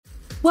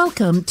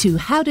Welcome to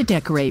How to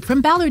Decorate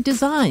from Ballard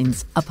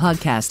Designs, a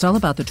podcast all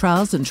about the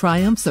trials and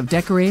triumphs of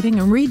decorating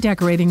and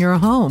redecorating your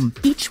home.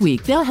 Each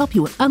week, they'll help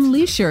you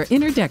unleash your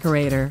inner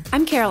decorator.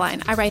 I'm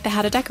Caroline. I write the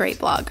How to Decorate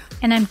blog.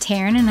 And I'm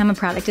Taryn, and I'm a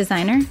product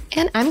designer.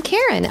 And I'm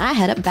Karen. I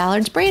head up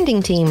Ballard's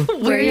branding team.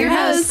 We're your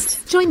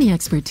hosts. Join the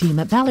expert team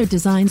at Ballard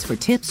Designs for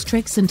tips,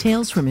 tricks, and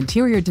tales from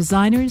interior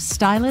designers,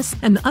 stylists,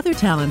 and other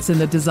talents in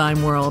the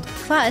design world.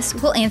 Plus,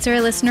 we'll answer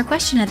a listener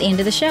question at the end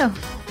of the show.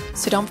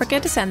 So don't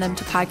forget to send them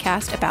to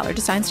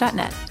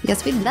podcast@ballarddesigns.net.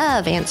 Yes, we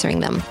love answering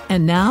them.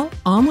 And now,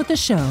 on with the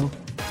show.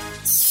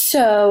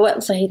 So,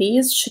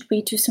 ladies, should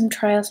we do some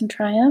trials and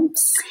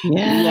triumphs?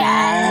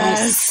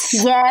 Yes.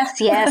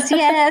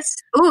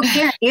 Ooh,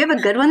 Karen, do you have a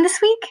good one this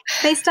week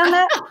based on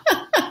that?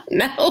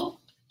 No.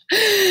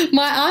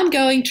 My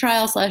ongoing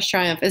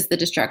trial/triumph is the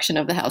destruction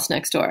of the house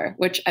next door,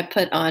 which I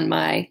put on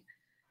my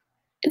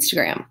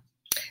Instagram,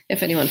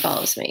 if anyone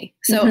follows me.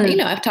 So,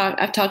 I've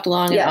talked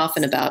long and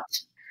often about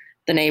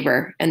the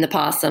neighbor and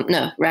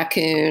the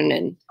raccoon,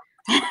 and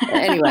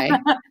anyway,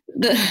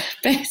 the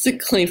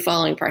basically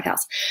falling apart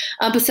house.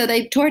 But so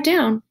they tore it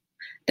down.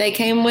 They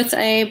came with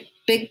a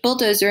big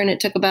bulldozer, and it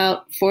took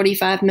about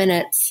 45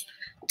 minutes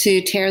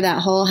to tear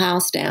that whole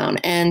house down.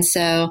 And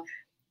so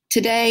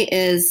today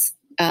is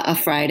a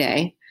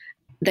Friday.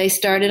 They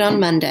started on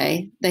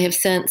Monday. They have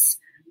since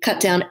cut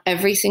down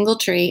every single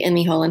tree in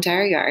the whole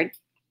entire yard,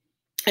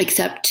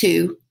 except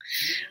two.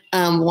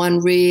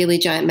 One really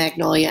giant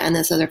magnolia and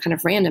this other kind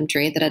of random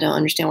tree that I don't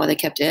understand why they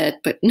kept it.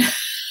 But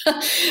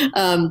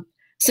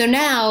so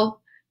now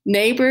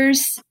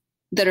neighbors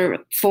that are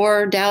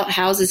 4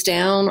 houses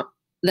down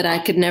that I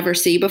could never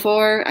see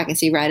before, I can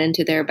see right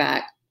into their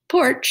back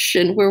porch,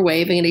 and we're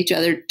waving at each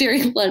other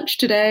during lunch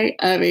today.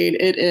 I mean,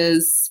 it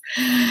is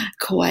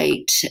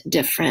quite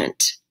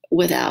different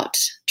without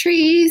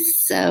trees.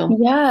 So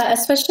yeah,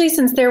 especially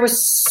since there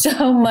was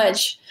so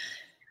much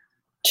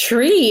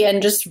tree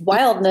and just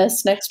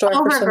wildness next door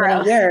for so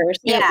many years.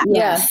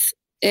 Yes.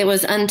 It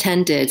was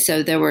untended.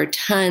 So there were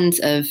tons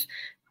of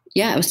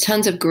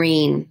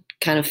green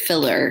kind of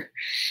filler,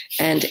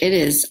 and it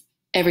is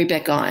every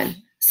bit gone.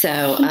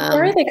 So I'm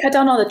sorry they cut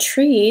down all the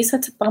trees.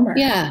 That's a bummer.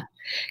 Yeah.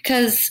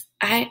 Cause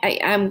we're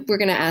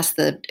going to ask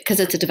cause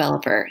it's a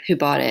developer who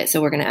bought it.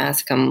 So we're going to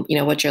ask them,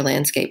 what's your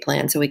landscape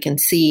plan? So we can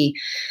see,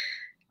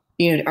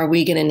 are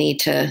we going to need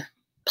to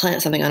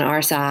plant something on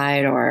our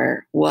side,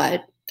 or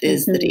what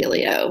is the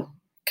dealio?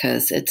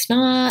 Because it's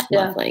not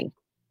lovely.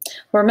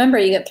 Well, remember,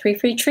 you get 3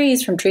 free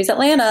trees from Trees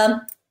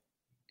Atlanta.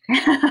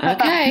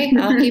 Okay,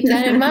 I'll keep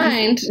that in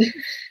mind.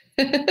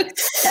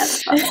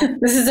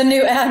 This is a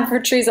new ad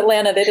for Trees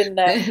Atlanta. They didn't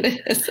know.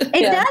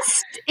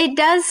 It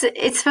does.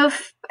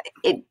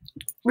 It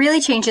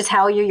really changes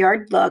how your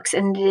yard looks,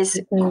 and it is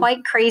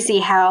quite crazy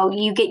how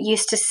you get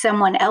used to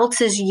someone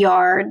else's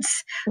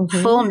yard's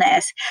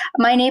fullness.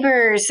 My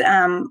neighbors,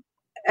 in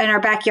our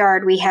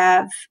backyard, we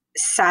have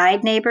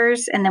side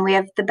neighbors, and then we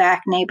have the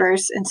back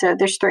neighbors, and so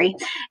there's 3.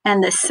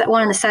 And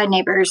one of the side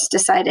neighbors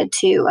decided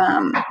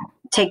to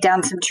take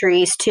down some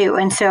trees too,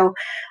 and so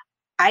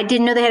I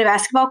didn't know they had a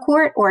basketball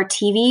court or a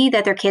TV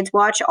that their kids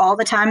watch all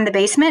the time in the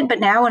basement. But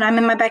now when I'm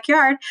in my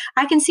backyard,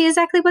 I can see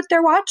exactly what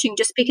they're watching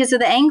just because of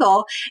the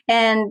angle.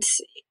 And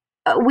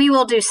we're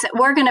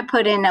going to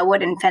put in a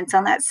wooden fence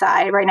on that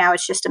side. Right now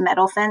it's just a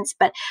metal fence,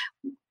 but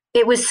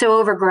it was so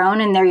overgrown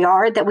in their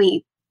yard that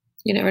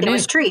it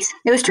was trees.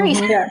 It was trees.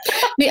 Yeah.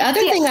 The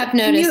other thing I've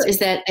noticed is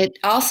that it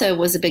also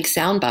was a big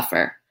sound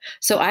buffer.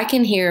 So I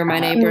can hear my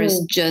neighbors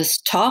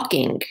just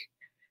talking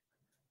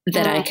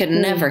that I could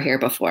never hear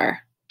before.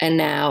 And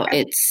now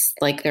it's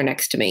like they're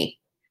next to me.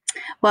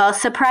 Well,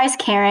 surprise,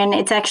 Karen.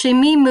 It's actually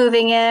me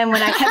moving in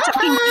when I kept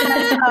talking to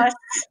the house.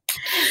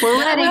 We're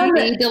letting you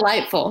be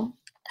delightful.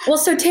 Well,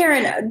 so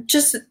Taryn,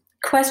 just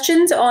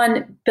questions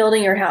on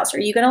building your house. Are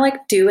you going to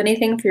do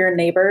anything for your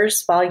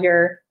neighbors while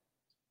you're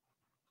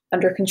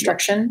under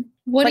construction?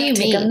 What do you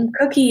mean? Take them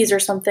cookies or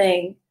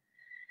something?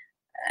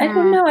 I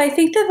don't know. I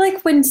think that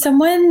when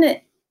someone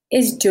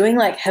is doing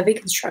heavy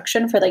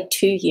construction for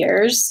 2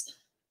 years,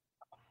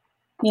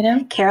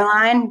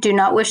 Caroline, do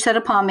not wish that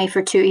upon me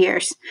for 2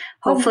 years.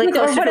 Hopefully,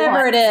 or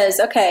whatever it is.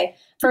 Okay,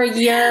 for a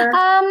year,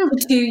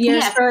 2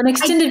 years, for an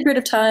extended period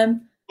of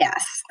time.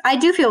 Yes, I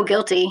do feel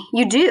guilty.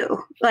 You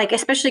do,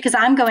 especially because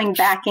I'm going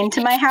back into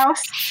my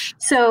house,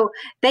 so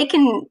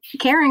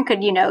Karen could,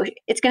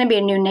 it's going to be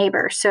a new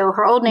neighbor, so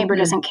her old neighbor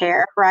doesn't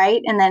care,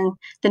 right? And then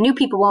the new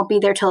people won't be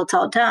there till it's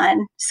all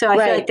done. So I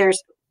feel like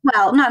there's.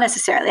 Well, not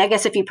necessarily. I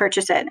guess if you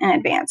purchase it in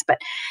advance. But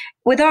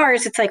with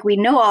ours, it's we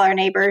know all our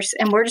neighbors,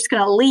 and we're just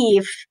going to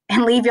leave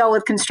y'all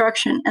with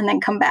construction and then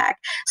come back.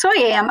 So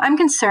I'm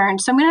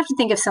concerned. So I'm going to have to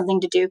think of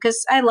something to do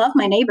because I love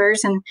my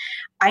neighbors, and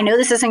I know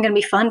this isn't going to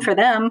be fun for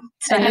them.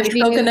 So you're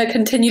still going to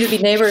continue to be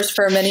neighbors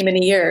for many,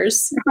 many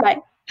years. Right.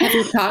 Have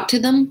you talked to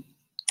them?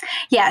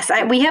 Yes,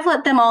 we have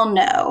let them all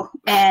know.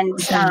 And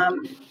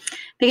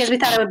because we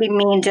thought it would be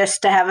mean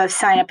just to have a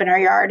sign up in our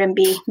yard and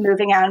be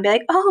moving out and be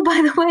like, oh,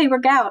 by the way,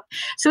 we're out.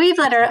 So we've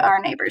let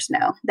our neighbors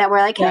know that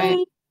we're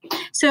hey.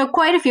 So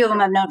quite a few of them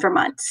I've known for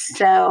months.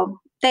 So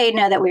they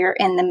know that we're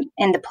in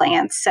the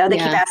plans. So they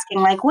Yeah. keep asking,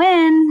 like,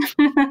 when?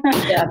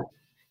 Yeah.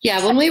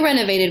 Yeah, when we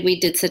renovated, we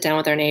did sit down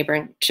with our neighbor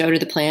and showed her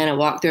the plan and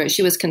walked through it.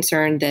 She was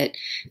concerned that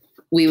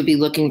we would be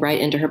looking right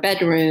into her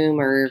bedroom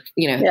or,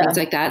 things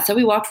like that. So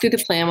we walked through the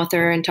plan with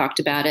her and talked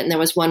about it. And there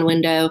was one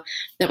window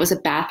that was a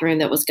bathroom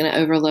that was going to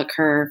overlook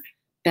her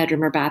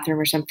bedroom or bathroom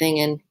or something.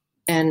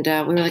 And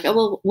we were like, oh,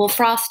 well, we'll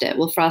frost it.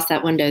 We'll frost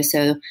that window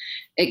so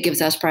it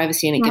gives us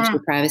privacy and it gives you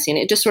privacy. And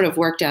it just sort of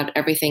worked out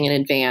everything in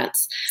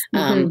advance.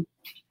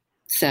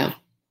 So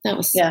that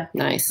was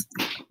nice.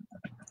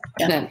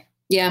 Yeah. But,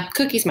 yeah,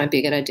 cookies might be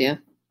a good idea.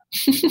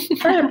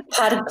 Or a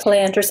potted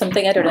plant or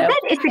something. I don't know.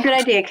 It's a good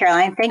idea,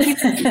 Caroline. Thank you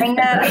for saying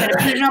that. I'm going to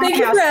put it on Thank my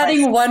you house for adding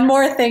list. one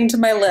more thing to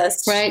my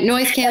list. Right.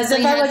 Noise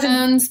canceling I wasn't-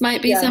 headphones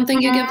might be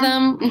something you give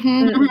them.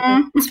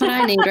 That's what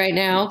I need right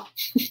now.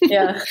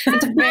 Yeah.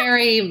 It's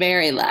very,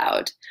 very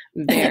loud.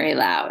 Very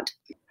loud.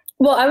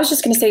 Well, I was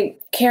just going to say,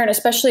 Karen,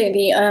 especially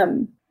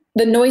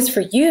the noise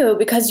for you,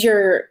 because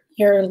your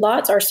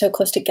lots are so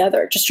close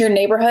together. Just your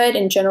neighborhood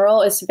in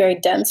general is a very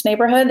dense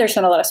neighborhood. There's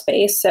not a lot of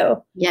space,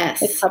 so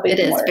Yes, it's probably it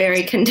is more.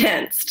 very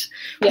condensed.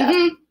 Yeah.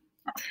 Mhm.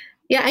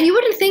 Yeah, and you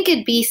wouldn't think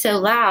it'd be so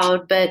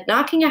loud, but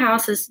knocking a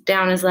house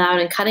down is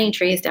loud and cutting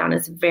trees down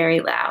is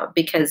very loud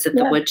because of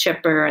the wood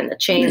chipper and the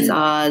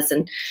chainsaws.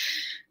 And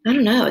I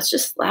don't know, it's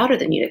just louder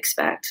than you'd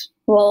expect.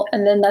 Well,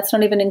 and then that's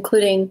not even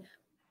including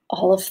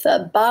all of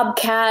the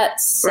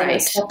bobcats and the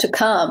Right. stuff to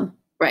come.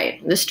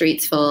 Right. The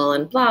street's full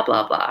and blah,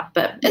 blah, blah.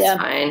 But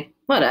it's fine.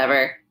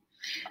 Whatever.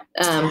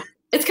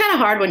 It's kind of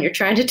hard when you're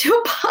trying to do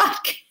a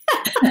podcast.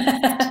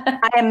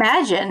 I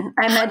imagine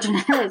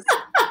it is.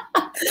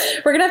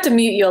 We're gonna have to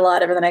mute you a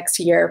lot over the next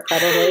year,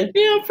 probably.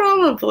 Yeah,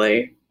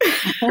 probably.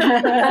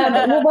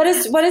 Well, what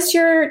is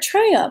your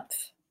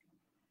triumph?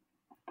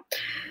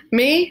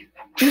 Me?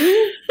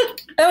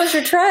 That was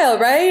your trial,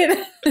 right?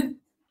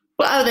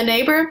 Well, the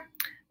neighbor?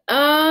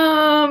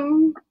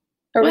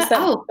 Or was that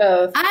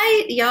both?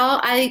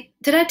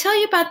 Did I tell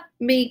you about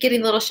me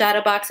getting a little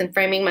shadow box and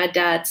framing my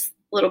dad's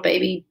little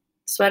baby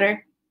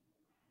sweater?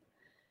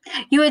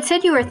 You had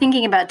said you were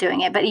thinking about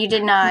doing it, but you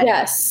did not.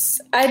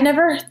 Yes.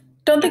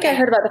 Don't think I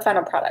heard about the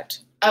final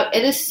product. Oh,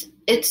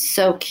 it's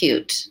so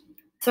cute.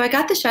 So I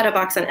got the shadow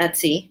box on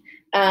Etsy,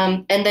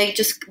 and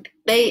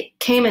they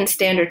came in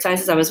standard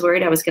sizes. I was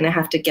worried I was going to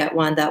have to get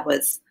one that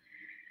was,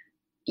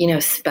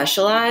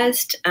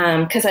 specialized,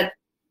 because I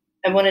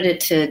wanted it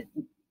to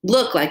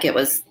look like it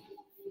was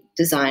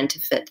designed to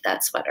fit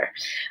that sweater.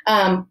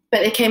 But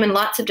it came in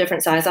lots of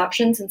different size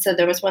options. And so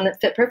there was one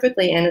that fit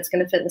perfectly and it's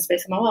going to fit in the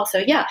space of my wall. So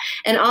yeah.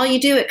 And all you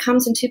do, it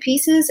comes in two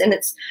pieces and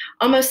it's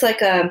almost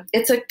like a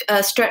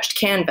stretched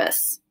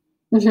canvas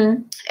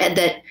and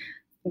that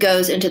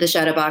goes into the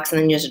shadow box.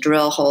 And then you just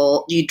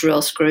you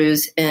drill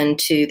screws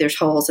there's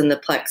holes in the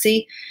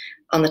plexi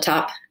on the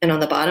top and on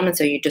the bottom. And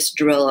so you just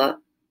drill a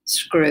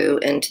screw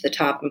into the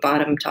top and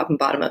bottom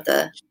of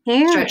the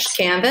stretched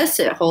canvas.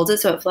 It holds it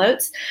so it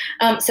floats.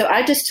 So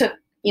I just took,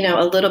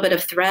 a little bit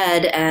of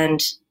thread and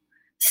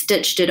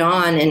stitched it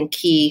on in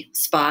key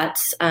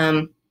spots.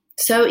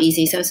 So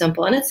easy, so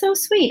simple. And it's so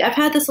sweet. I've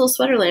had this little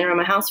sweater laying around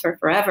my house for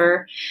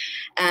forever.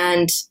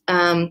 And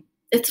I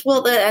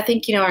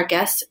think, our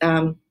guest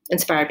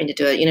inspired me to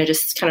do it,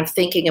 just kind of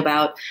thinking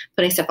about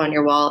putting stuff on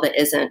your wall that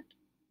isn't,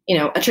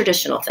 a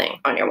traditional thing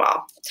on your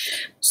wall.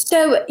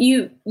 So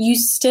you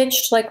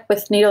stitched like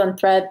with needle and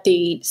thread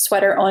the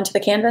sweater onto the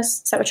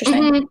canvas? Is that what you're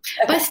saying?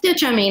 Mm-hmm. Okay. By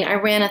stitch, I mean I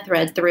ran a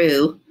thread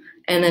through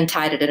and then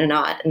tied it in a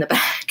knot in the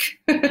back.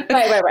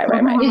 Right.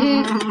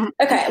 Mm-hmm.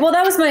 Okay. Well,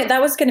 that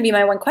was going to be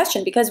my one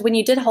question because when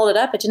you did hold it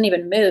up, it didn't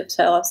even move.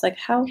 So I was like,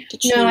 how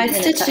did you? No, I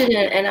stitched it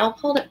in and I'll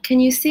hold it. Can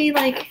you see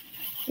let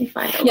me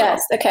find it.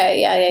 Yes. Okay.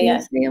 Yeah.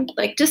 See them?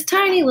 Like just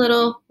tiny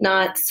little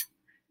knots.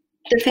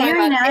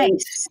 Very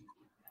nice.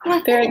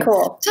 Very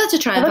cool. So that's a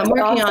triumph. I'm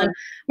Awesome.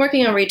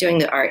 working on redoing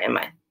the art in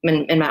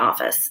my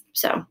office.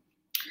 So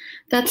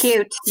that's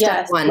Cute.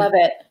 Yes. one. Love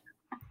it.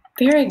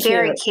 Very cute.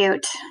 Very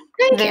cute.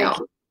 Thank Very you.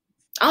 cute.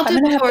 I'll I'm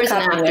do gonna have to befores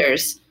and copy it.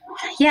 afters.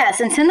 Yes,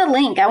 and send the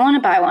link. I want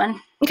to buy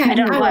one. Okay. I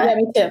don't know what. Yeah,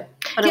 me too.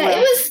 But I Yeah,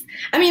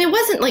 will. it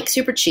wasn't like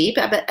super cheap.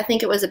 I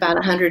think it was about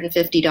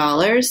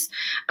 $150.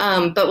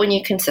 But when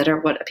you consider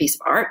what a piece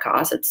of art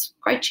costs, it's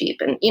quite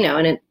cheap. And,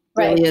 and it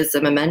really is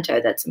a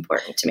memento that's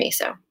important to me.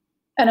 So,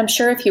 And I'm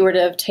sure if you were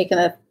to have taken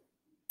a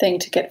thing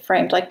to get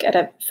framed, like at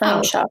a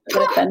frame shop, it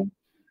would have been,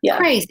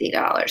 crazy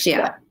dollars.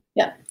 Yeah.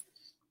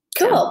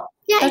 Cool.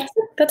 Yeah.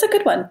 That's a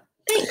good one.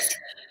 Thanks.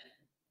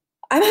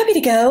 I'm happy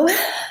to go.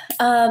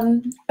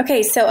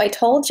 Okay, so I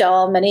told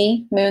y'all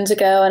many moons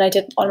ago, and I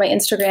did on my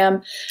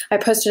Instagram, I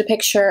posted a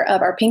picture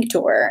of our pink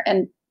door,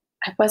 and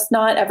I was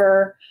not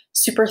ever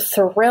super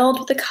thrilled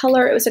with the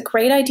color. It was a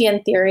great idea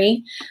in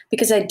theory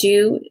because I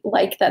do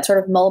like that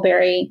sort of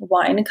mulberry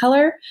wine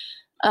color.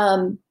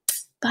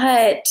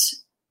 But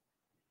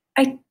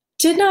I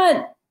did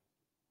not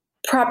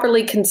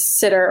properly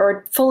consider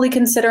or fully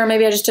consider,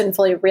 maybe I just didn't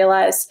fully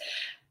realize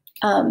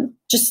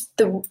just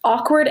the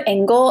awkward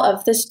angle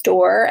of this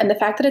door and the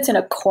fact that it's in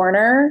a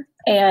corner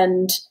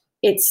and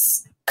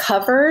it's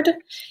covered.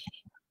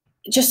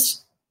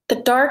 Just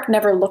the dark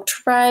never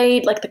looked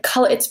right. Like the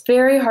color, it's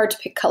very hard to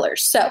pick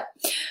colors. So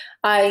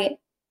I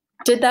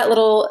did that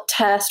little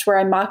test where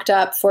I mocked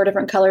up 4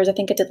 different colors. I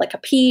think I did like a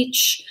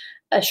peach,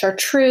 a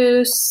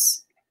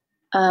chartreuse,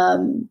 a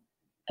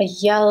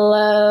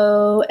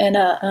yellow, and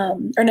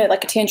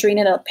like a tangerine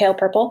and a pale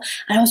purple.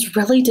 And I was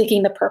really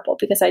digging the purple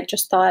because I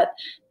just thought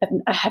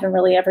I haven't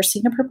really ever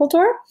seen a purple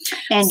door.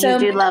 And so,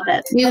 you do love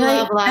it. You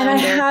love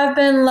lavender. And I have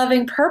been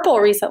loving purple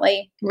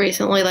recently.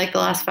 Recently, like the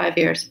last 5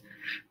 years.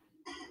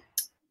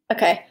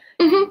 Okay.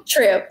 Mm-hmm.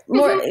 True.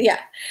 More, yeah.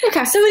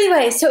 Okay. So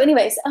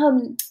anyways,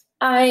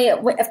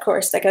 of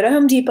course, I go to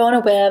Home Depot on a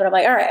whim, and I'm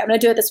like, all right, I'm going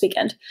to do it this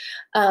weekend.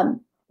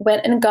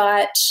 Went and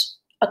got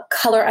a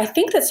color. I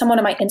think that someone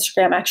on my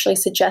Instagram actually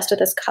suggested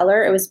this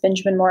color. It was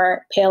Benjamin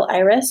Moore Pale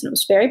Iris, and it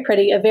was very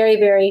pretty, a very,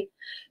 very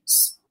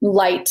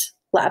light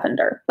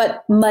lavender,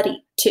 but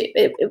muddy too.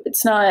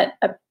 It's not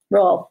a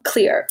real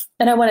clear,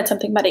 and I wanted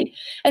something muddy.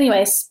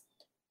 Anyways,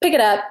 pick it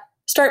up,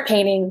 start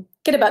painting,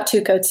 get about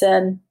 2 coats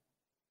in.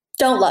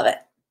 Don't love it.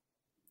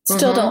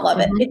 Still don't love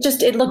it.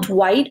 It looked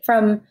white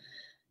from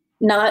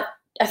not,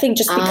 I think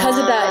just because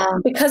of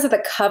that, because of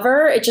the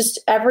cover, it just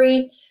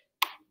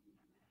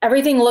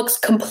everything looks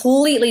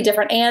completely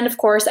different. And of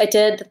course, I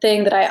did the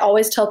thing that I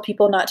always tell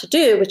people not to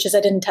do, which is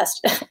I didn't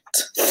test it out.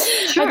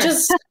 Sure. I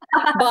just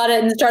bought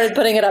it and started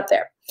putting it up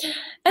there.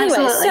 Anyway,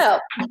 so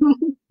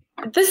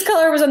this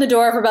color was on the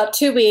door for about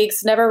 2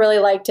 weeks. Never really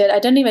liked it. I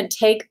didn't even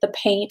take the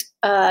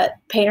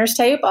painter's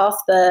tape off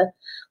the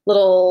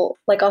little,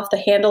 like off the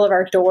handle of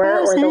our door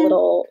or the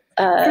little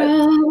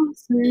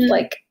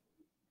like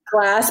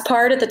glass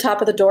part at the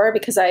top of the door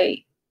because I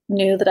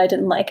knew that I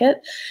didn't like it.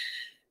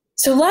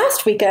 So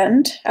last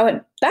weekend, I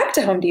went back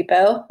to Home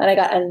Depot and I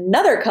got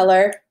another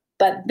color,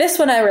 but this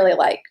one I really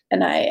like,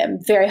 and I am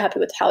very happy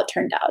with how it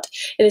turned out.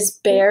 It is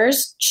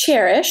Bears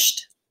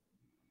Cherished,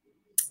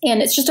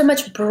 and it's just a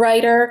much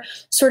brighter,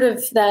 sort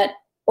of that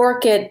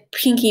orchid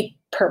pinky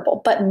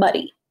purple, but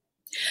muddy.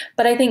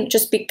 But I think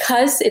just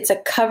because it's a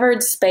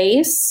covered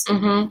space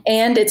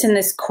and it's in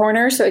this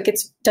corner, so it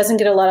doesn't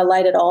get a lot of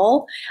light at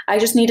all, I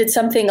just needed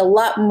something a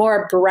lot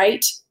more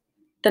bright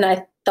than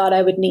I thought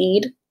I would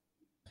need.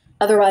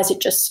 Otherwise, it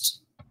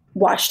just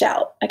washed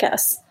out, I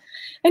guess.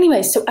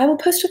 Anyway, so I will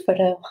post a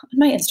photo on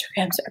my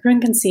Instagram so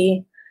everyone can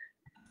see.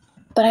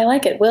 But I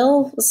like it.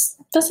 Will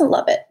doesn't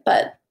love it,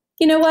 but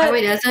you know what? Oh,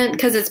 he doesn't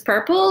because it's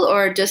purple,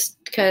 or just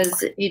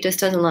because he just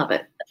doesn't love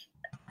it?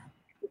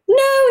 No,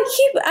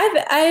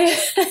 I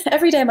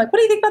every day I'm like, what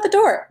do you think about the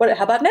door?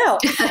 How about now?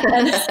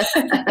 And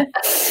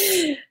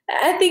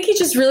I think he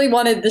just really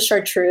wanted the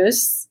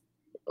chartreuse.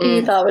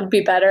 He thought would be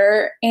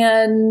better.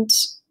 And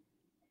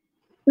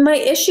my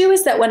issue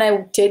is that when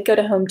I did go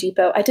to Home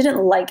Depot, I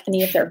didn't like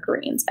any of their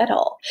greens at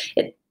all.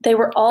 They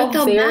were all but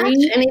they'll very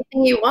match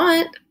anything you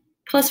want.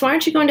 Plus, why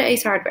aren't you going to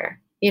Ace Hardware?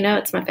 You know,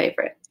 it's my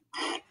favorite.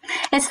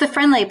 It's the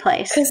friendly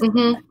place.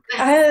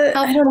 I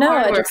don't know.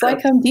 I just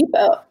like Home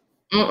Depot.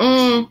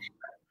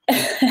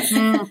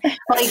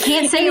 Well, you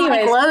can't say you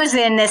like Lowe's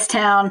in this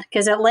town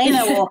because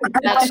Atlanta will.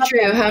 That's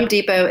true. Home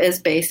Depot is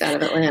based out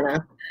of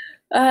Atlanta.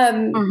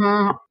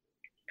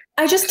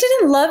 I just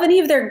didn't love any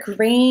of their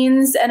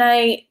greens, and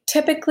I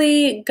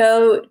typically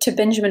go to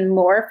Benjamin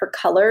Moore for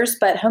colors,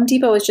 but Home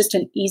Depot is just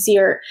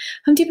easier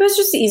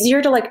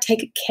to like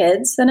take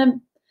kids than a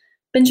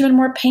Benjamin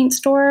Moore paint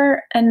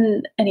store.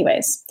 And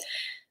anyways,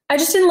 I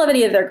just didn't love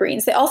any of their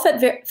greens. They all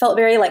felt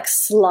very like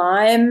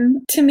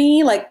slime to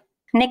me, like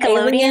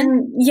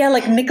Nickelodeon.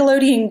 Like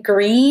Nickelodeon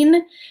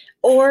green,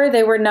 or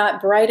they were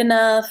not bright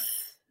enough.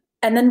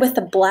 And then with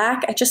the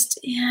black, I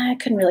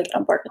couldn't really get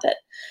on board with it.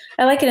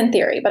 I like it in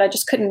theory, but I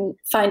just couldn't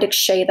find a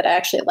shade that I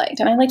actually liked.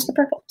 And I liked the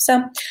purple.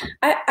 So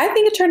I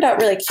think it turned out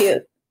really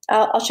cute.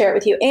 I'll share it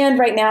with you. And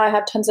right now I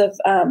have tons of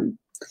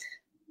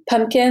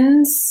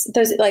pumpkins,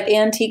 those like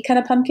antique kind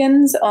of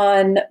pumpkins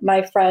on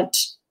my front,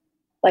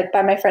 like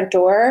by my front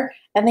door.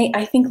 And they,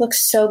 I think, look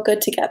so good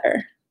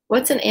together.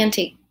 What's an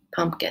antique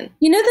pumpkin?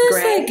 You know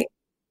those Gray?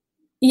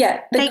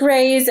 the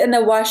grays and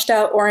the washed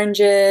out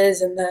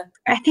oranges and the.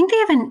 I think they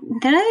have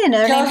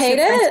another Y'all name. hate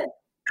it?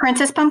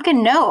 Princess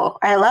Pumpkin? No,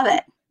 I love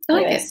it. I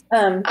like it.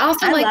 I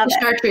also like the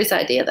chartreuse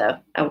idea, though.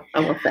 I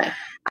will say.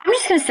 I'm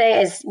just going to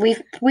say is we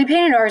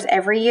painted ours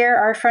every year,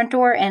 our front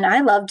door, and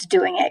I loved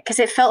doing it because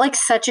it felt like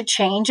such a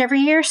change every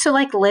year. So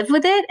like live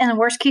with it, and the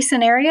worst case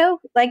scenario,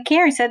 like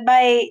Karen said,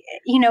 by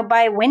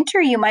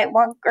winter you might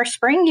want, or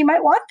spring you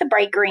might want the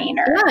bright green.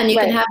 Or yeah, and you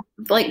can have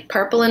like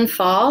purple in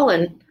fall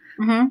and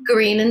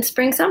green in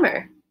spring,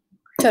 summer.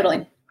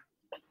 Totally.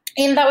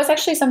 And that was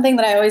actually something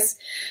that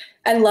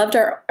I loved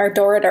our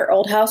door at our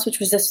old house, which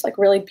was this like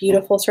really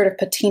beautiful sort of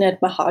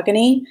patinaed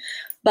mahogany.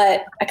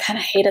 But I kind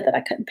of hated that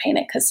I couldn't paint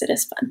it because it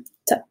is fun.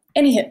 So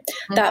anywho,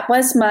 that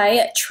was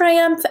my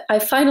triumph. I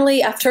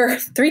finally, after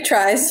 3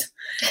 tries,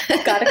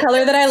 got a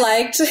color that I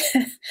liked.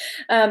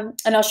 And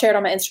I'll share it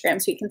on my Instagram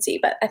so you can see.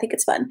 But I think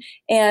it's fun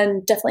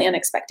and definitely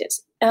unexpected.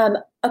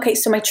 Okay,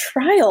 so my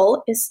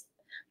trial is,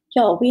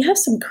 y'all, we have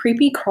some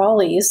creepy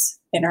crawlies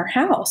in our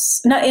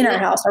house. Not in our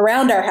house,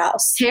 around our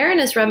house. Karen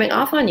is rubbing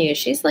off on you.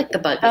 She's like the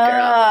buggy girl.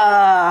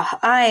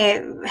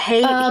 I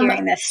hate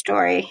hearing this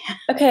story.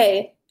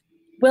 Okay.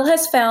 Will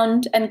has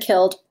found and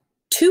killed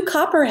 2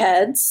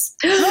 copperheads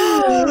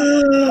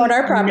on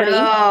our property.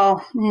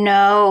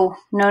 No.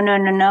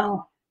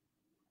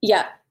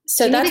 Yeah.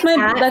 So that's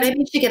maybe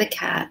you should get a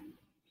cat.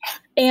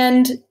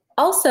 And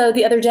also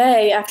the other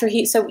day after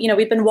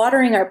we've been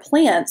watering our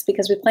plants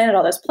because we planted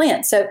all those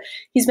plants. So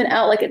he's been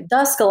out like at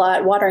dusk a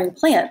lot watering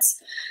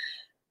plants.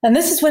 And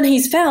this is when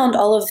he's found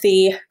all of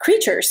the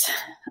creatures.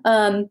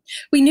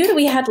 We knew that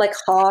we had like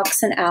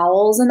hawks and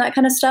owls and that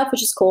kind of stuff,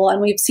 which is cool.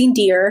 And we've seen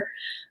deer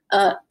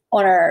in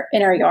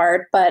our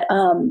yard, but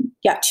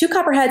 2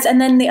 copperheads. And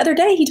then the other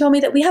day he told me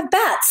that we have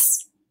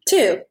bats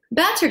too.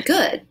 Bats are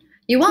good.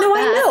 You want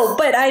bats.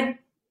 I know,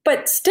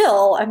 but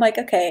still I'm like,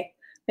 okay,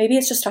 maybe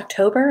it's just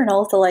October and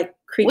all of the like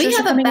creatures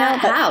are coming out. We have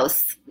a bat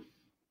house.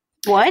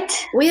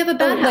 What? We have a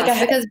bat house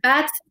because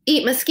bats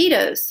eat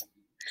mosquitoes.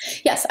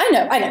 Yes, I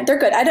know. They're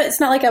good. It's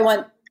not like I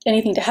want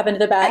anything to happen to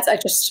the bats.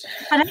 But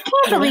I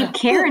can't believe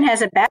Karen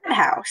has a bat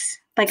house.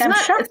 Like, I'm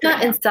shocked. It's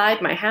not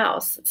inside my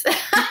house.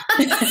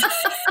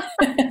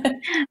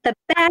 The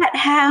bat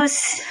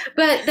house.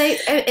 But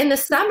in the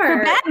summer,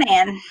 for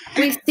Batman,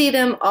 we see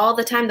them all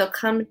the time. They'll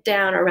come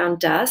down around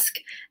dusk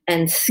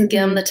and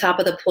skim the top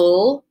of the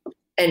pool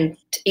and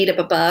eat up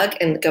a bug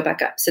and go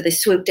back up. So they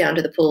swoop down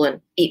to the pool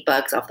and eat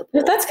bugs off the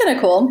pool. That's kind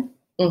of cool.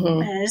 Mm-hmm.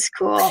 That is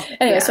cool.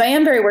 Anyway, so I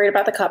am very worried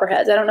about the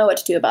copperheads. I don't know what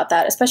to do about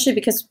that, especially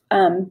because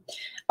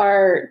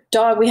our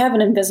dog, we have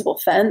an invisible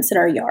fence in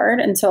our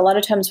yard. And so a lot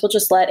of times we'll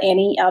just let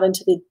Annie out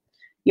into the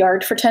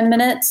yard for 10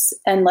 minutes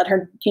and let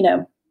her,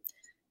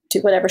 do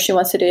whatever she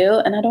wants to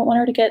do. And I don't want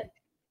her to get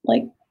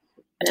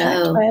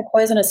attacked by a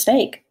poisonous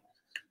snake.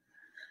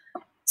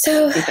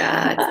 So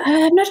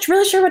I'm not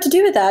really sure what to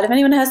do with that. If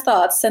anyone has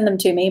thoughts, send them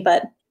to me.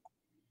 But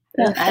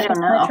I don't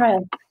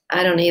know.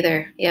 I don't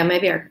either. Yeah,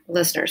 maybe our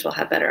listeners will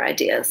have better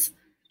ideas.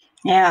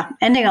 Yeah.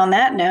 Ending on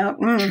that note.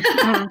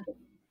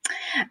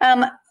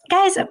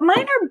 Guys,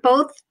 mine are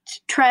both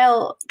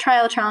triumphs.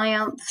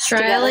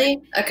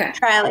 Trially? Okay.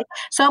 Trially.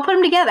 So I'll put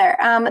them together.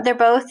 They're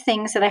both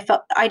things that I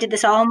felt I did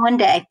this all in one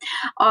day.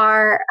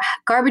 Our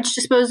garbage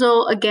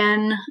disposal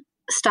again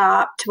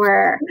stopped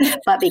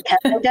but because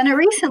I've done it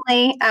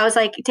recently, I was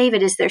like,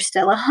 David, is there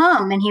still a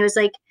hum? And he was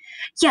like,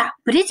 yeah,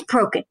 but it's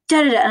broken.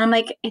 And I'm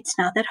like, it's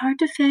not that hard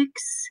to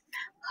fix.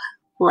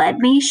 Let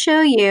me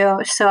show you.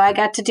 So I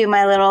got to do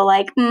my little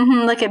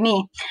look at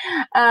me.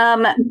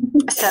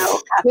 So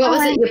what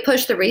was it? You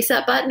push the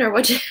reset button or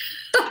what?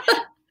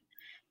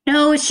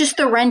 No, it's just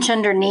the wrench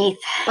underneath.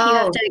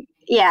 Oh.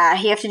 You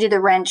have to do the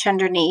wrench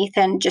underneath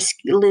and just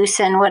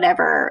loosen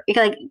whatever.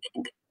 Like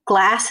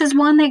glass is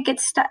one that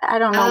gets stuck. I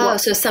don't know.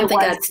 So something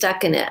got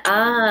stuck in it.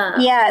 Ah.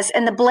 Yes,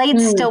 and the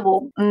blades still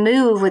will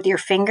move with your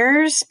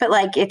fingers, but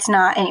it's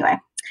not anyway.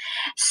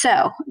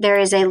 So there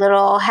is a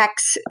little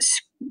hex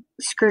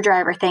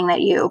screwdriver thing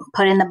that you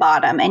put in the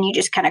bottom and you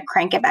just kind of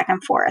crank it back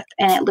and forth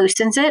and it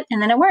loosens it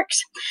and then it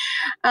works.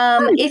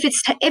 If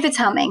it's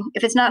humming,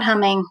 if it's not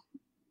humming,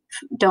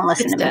 don't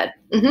listen to me.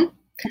 Mm-hmm.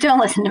 Don't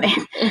listen to me.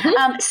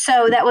 Mm-hmm.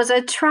 So that was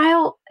a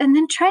trial and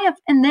then triumph.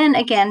 And then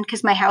again,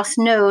 because my house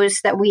knows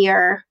that we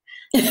are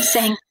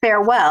saying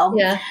farewell.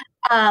 Yeah.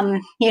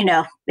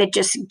 It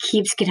just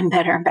keeps getting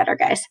better and better,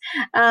 guys.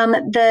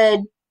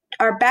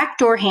 Our back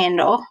door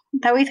handle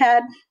that we've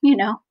had,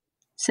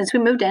 since we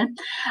moved in,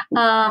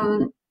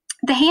 the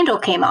handle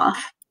came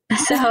off.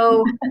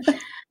 So,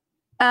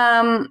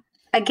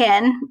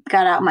 again,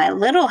 got out my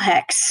little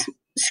hex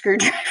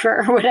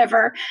screwdriver or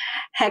whatever,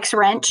 hex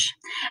wrench,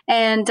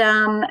 and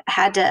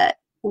had to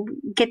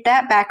get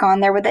that back on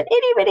there with that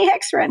itty bitty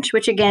hex wrench,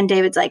 which again,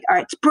 David's like, all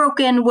right, it's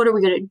broken. What are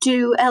we going to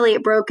do?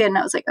 Elliot broken.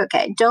 I was like,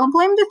 okay, don't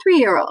blame the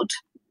 3-year-old.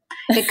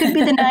 It could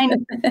be the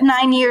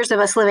 9 years of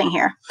us living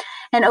here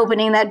and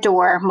opening that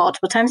door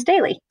multiple times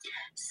daily.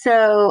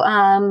 So,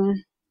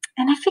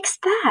 and I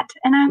fixed that.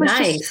 And I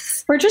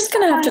was we're just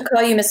going to have to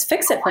call you Miss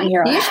Fix-It from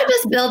here on. You should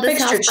just build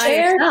this house by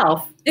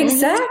yourself.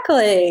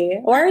 Exactly.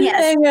 Why are you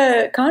paying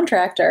a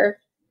contractor?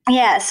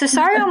 Yeah. So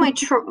sorry, all my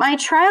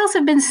trials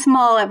have been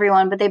small,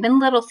 everyone, but they've been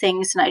little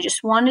things. And I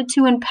just wanted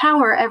to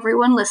empower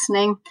everyone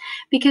listening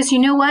because you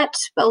know what?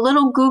 A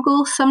little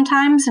Google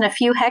sometimes and a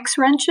few hex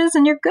wrenches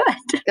and you're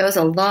good. Goes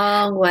a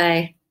long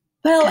way.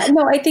 Well,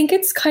 no, I think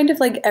it's kind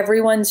of like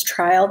everyone's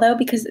trial, though,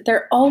 because there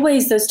are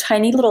always those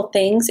tiny little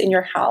things in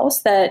your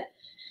house that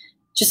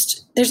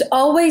there's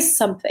always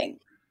something.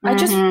 I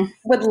just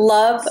would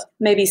love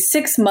maybe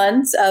 6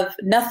 months of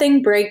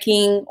nothing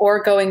breaking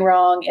or going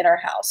wrong in our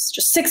house.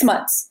 Just 6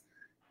 months.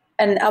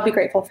 And I'll be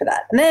grateful for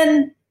that. And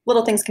then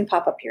little things can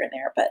pop up here and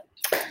there, but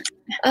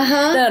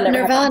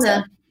Nirvana. Happen,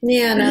 so.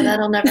 Yeah, no,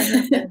 that'll never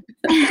happen.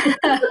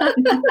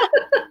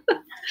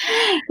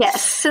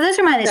 Yes. So those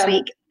are mine this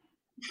week.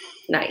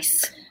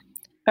 Nice.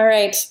 All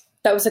right.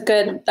 That was a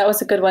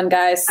good one,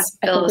 guys.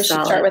 I think we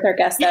should start with our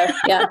guest though.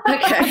 Yeah.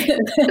 Okay.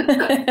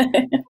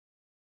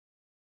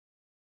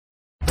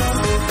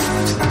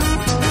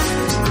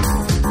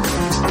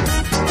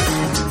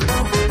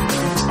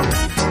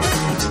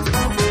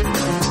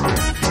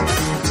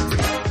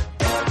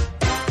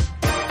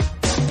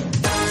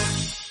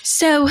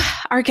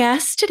 Our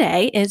guest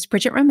today is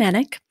Bridget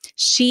Romanek.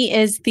 She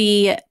is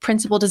the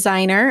principal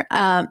designer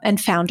and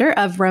founder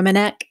of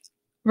Romanek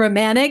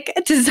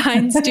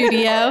Design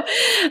Studio,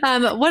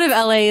 one of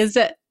LA's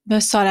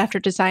most sought after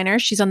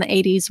designers. She's on the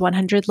 80s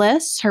 100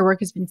 list. Her work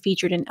has been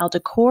featured in Elle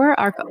Decor,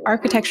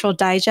 Architectural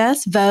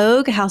Digest,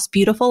 Vogue, House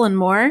Beautiful, and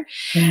more.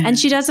 And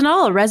she does it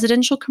all,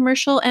 residential,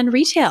 commercial, and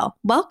retail.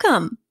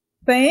 Welcome.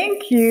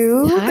 Thank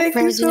you. Hi, Thank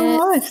Bridget. you so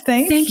much.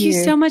 Thank you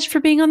so much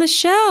for being on the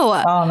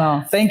show. Oh,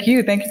 no. Thank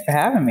you. Thank you for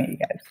having me, you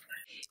guys.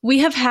 We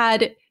have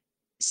had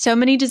so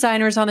many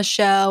designers on the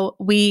show.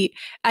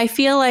 I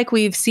feel like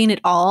we've seen it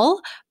all,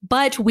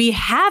 but we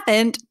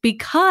haven't,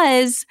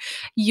 because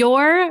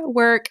your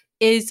work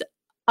is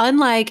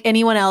unlike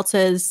anyone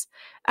else's.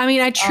 I mean,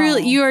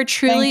 you are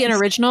truly an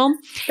original.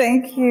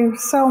 Thank you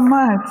so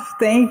much.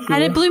 Thank you.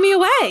 And it blew me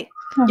away.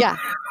 Yeah.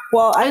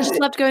 Well, I just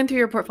loved going through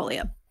your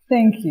portfolio.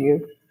 Thank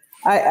you.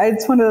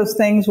 It's one of those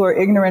things where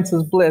ignorance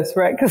is bliss,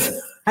 right? Because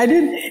I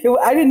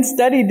didn't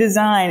study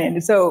design,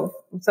 and so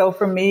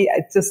for me,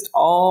 it's just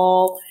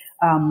all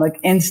like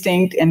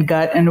instinct and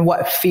gut and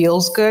what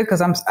feels good.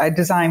 Because I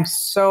design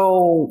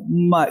so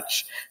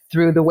much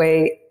through the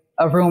way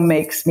a room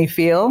makes me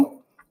feel,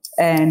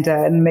 and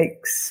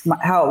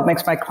how it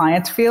makes my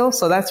clients feel.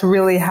 So that's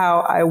really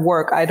how I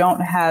work. I don't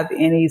have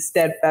any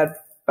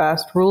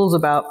steadfast rules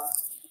about.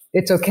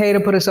 It's okay to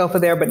put a sofa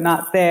there, but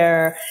not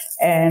there.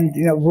 And,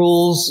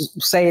 rules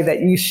say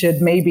that you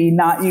should maybe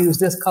not use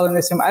this color in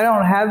this room. I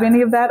don't have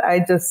any of that. I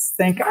just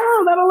think,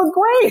 that'll look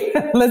great.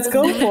 Let's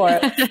go for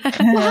it.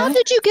 Well, how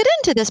did you get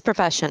into this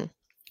profession?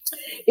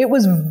 It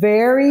was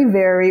very,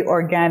 very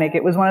organic.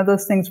 It was one of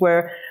those things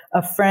where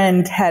a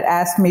friend had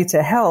asked me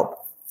to help.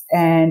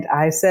 And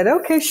I said,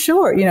 okay,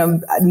 sure.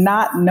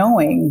 Not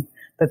knowing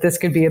that this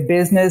could be a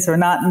business, or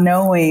not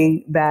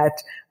knowing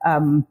that,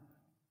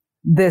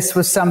 this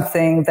was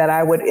something that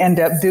I would end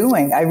up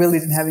doing. I really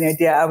didn't have any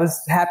idea. I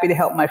was happy to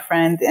help my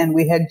friend, and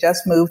we had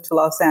just moved to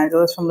Los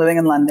Angeles from living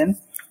in London.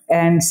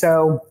 And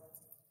so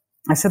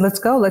I said, let's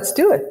go, let's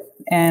do it.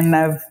 And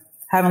I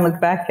haven't looked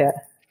back yet.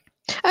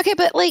 Okay,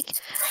 but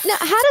now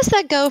how does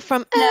that go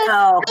from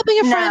helping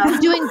a friend to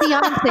doing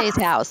Beyonce's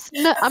house?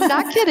 No, I'm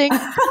not kidding.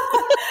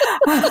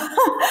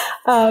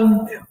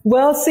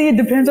 Well, see, it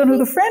depends on who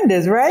the friend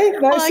is, right?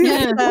 Well,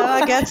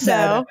 I guess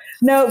so.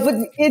 No, but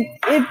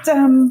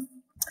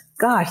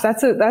gosh,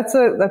 that's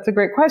a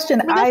great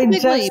question. It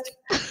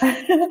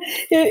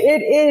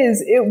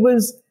is. It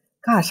was,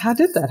 gosh, how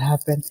did that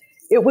happen?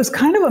 It was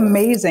kind of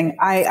amazing.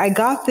 I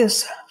got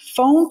this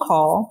phone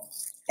call,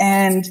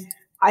 and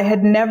I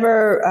had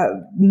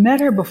never met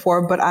her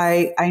before, but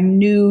I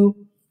knew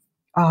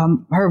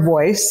her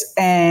voice,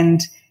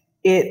 and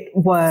it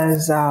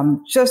was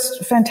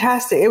just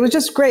fantastic. It was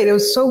just great. It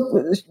was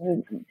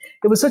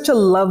such a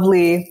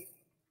lovely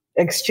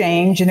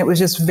exchange, and it was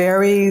just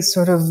very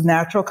sort of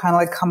natural, kind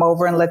of like, come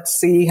over and let's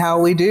see how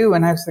we do.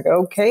 And I was like,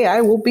 okay, I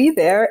will be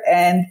there.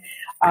 And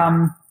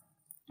it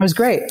was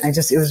great. It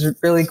was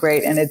really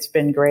great, and it's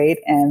been great.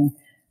 And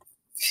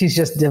she's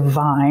just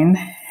divine.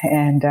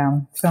 And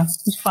so it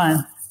was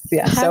fun.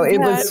 Yeah. So it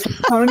was,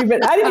 I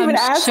didn't even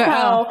ask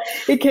how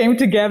it came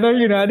together.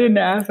 I didn't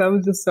ask. I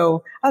was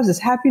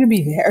just happy to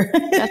be there.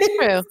 That's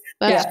true.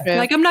 That's true.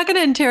 Like, I'm not going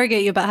to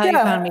interrogate you about how you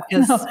found me,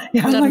 because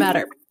it doesn't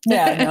matter.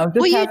 Yeah, no,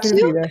 just happy to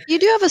be there. You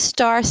do have a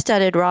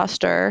star-studded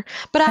roster,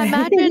 but I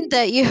imagine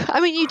that you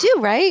do,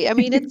 right? I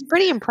mean, it's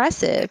pretty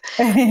impressive.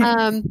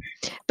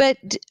 But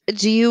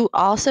do you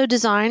also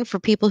design for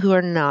people who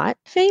are not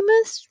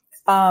famous?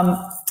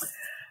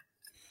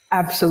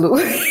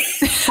 Absolutely.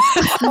 There's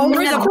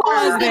a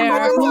pause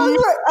there. No,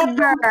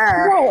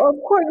 of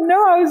course.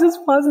 No, I was just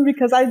pausing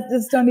because I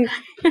just don't even,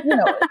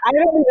 I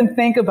don't even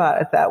think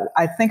about it that way.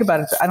 I don't think about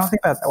it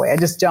that way. I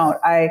just don't.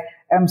 I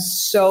am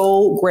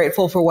so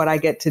grateful for what I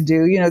get to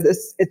do.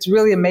 It's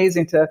really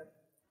amazing to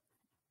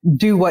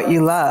do what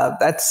you love.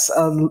 That's,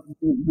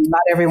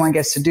 not everyone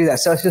gets to do that.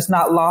 So it's just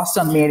not lost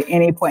on me at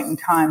any point in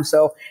time.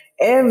 So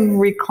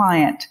every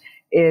client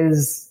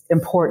is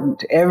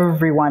important.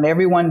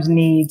 Everyone's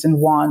needs and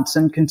wants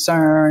and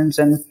concerns,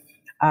 and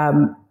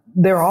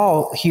they're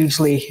all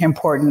hugely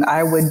important.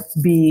 I would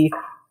be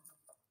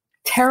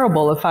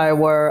terrible if I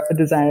were a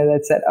designer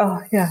that said,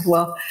 oh yeah,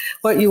 well,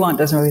 what you want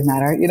doesn't really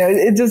matter.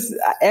 It just,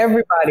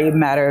 everybody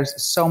matters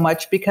so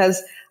much,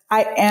 because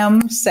I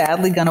am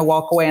sadly going to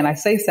walk away. And I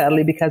say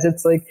sadly because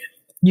it's like,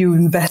 you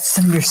invest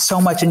in you're so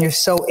much and you're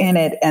so in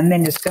it. And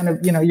then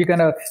you're going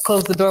to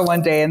close the door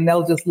one day and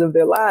they'll just live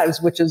their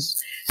lives, which is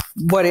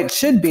what it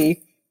should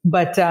be.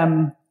 But,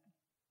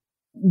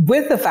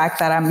 with the fact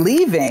that I'm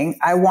leaving,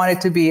 I want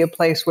it to be a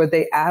place where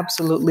they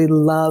absolutely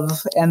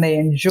love and they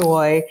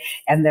enjoy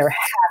and they're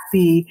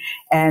happy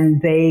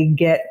and they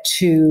get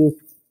to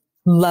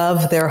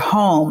love their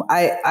home.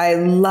 I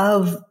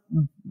love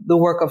the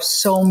work of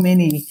so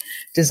many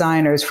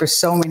designers for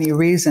so many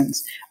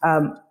reasons.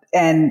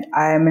 And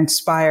I'm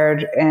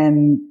inspired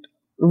and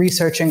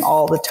researching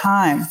all the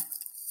time.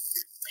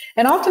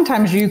 And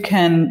oftentimes you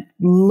can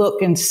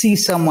look and see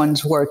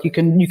someone's work. You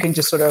can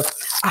just sort of,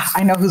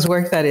 I know whose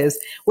work that is,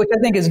 which I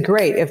think is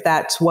great if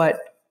that's what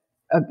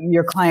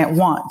your client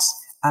wants.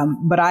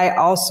 But I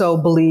also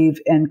believe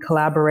in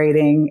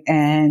collaborating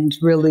and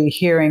really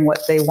hearing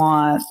what they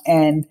want,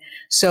 and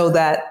so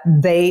that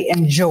they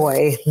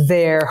enjoy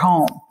their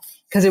home.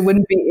 Because it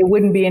wouldn't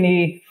be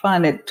any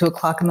fun at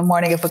 2:00 in the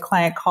morning if a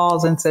client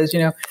calls and says,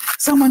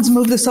 someone's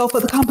moved the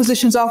sofa, the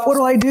composition's off. What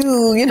do I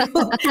do?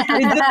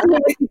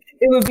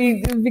 It would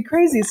be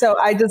crazy. So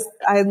I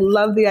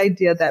love the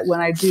idea that when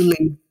I do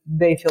leave,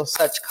 they feel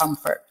such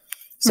comfort.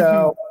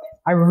 So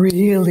I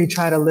really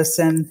try to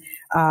listen,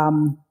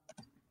 and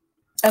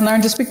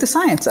learn to speak the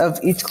science of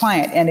each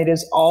client. And it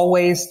is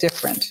always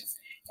different.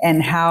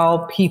 And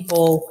how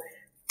people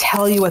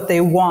tell you what they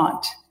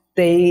want,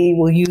 they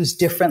will use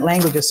different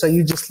languages. So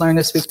you just learn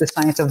to speak the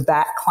science of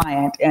that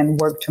client and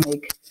work to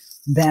make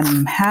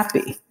them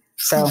happy.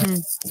 So,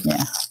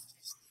 yeah.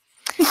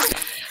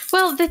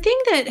 Well, the thing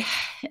that,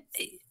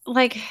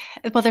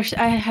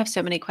 I have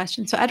so many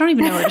questions, so I don't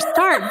even know where to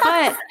start,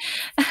 but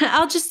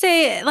I'll just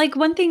say,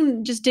 one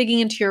thing, just digging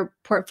into your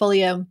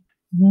portfolio,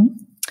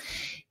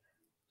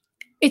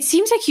 it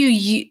seems like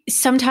you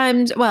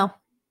sometimes,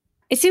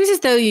 it seems as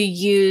though you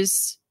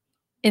use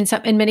in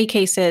many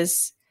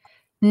cases,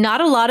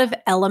 not a lot of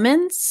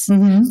elements,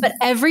 but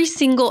every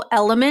single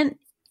element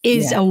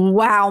is a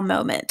wow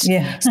moment.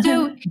 Yeah.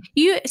 So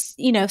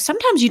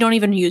sometimes you don't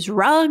even use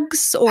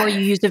rugs, or you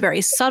use a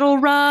very subtle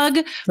rug,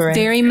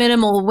 very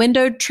minimal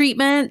window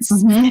treatments.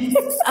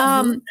 There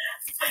are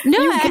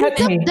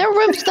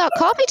rooms without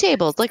coffee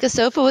tables, like a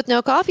sofa with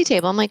no coffee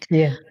table. I'm like,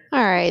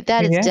 all right,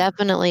 that is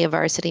definitely a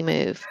varsity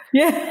move.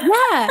 Yeah.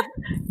 Yeah.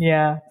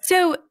 Yeah.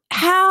 So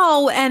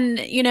how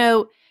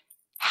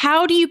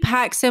do you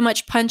pack so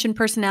much punch and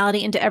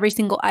personality into every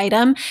single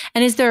item?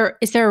 And is there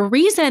a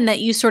reason that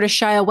you sort of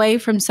shy away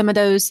from some of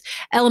those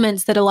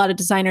elements that a lot of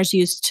designers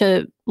use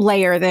to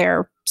layer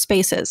their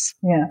spaces?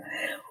 Yeah.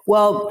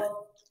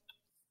 Well,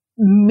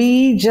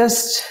 me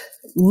just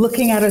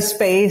looking at a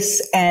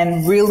space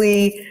and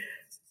really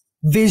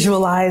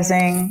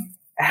visualizing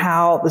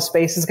how the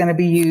space is going to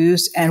be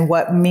used and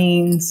what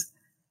means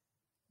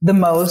the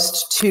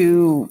most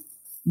to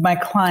my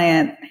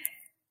client.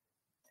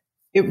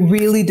 It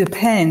really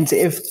depends.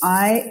 If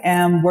I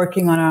am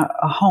working on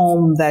a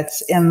home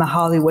that's in the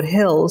Hollywood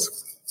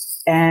Hills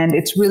and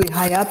it's really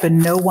high up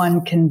and no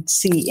one can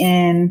see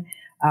in,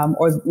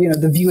 or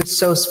the view is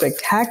so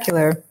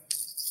spectacular,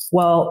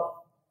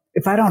 well,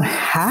 if I don't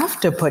have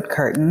to put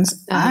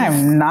curtains,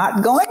 I'm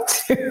not going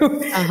to.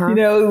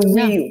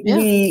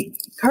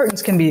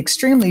 Curtains can be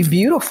extremely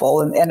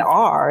beautiful and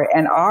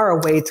are a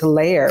way to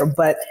layer,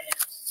 but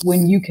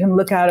when you can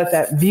look out at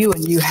that view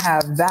and you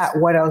have that,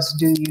 what else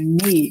do you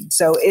need?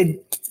 So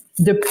it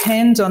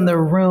depends on the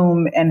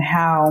room and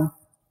how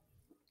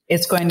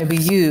it's going to be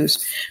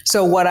used.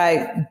 So what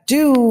I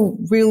do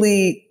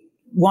really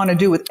want to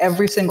do with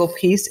every single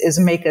piece is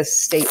make a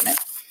statement.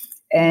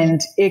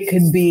 And it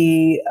could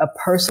be a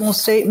personal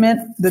statement.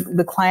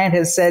 The client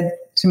has said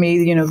to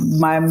me,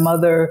 my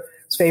mother's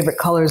favorite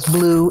color is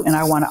blue and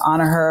I want to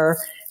honor her.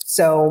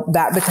 So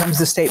that becomes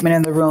the statement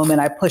in the room, and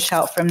I push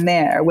out from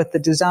there with the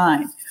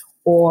design.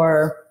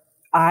 Or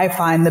I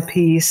find the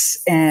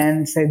piece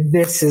and say,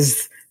 this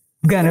is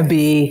going to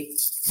be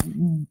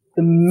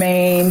the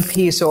main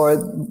piece, or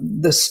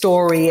the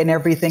story, and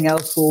everything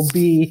else will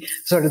be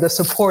sort of the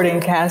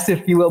supporting cast,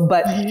 if you will.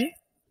 But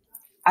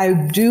I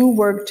do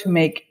work to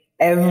make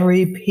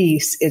every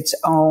piece its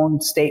own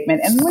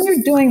statement. And when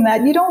you're doing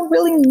that, you don't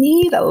really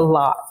need a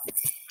lot.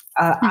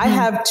 I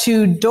have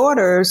two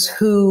daughters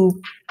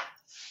who,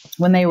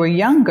 when they were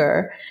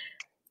younger,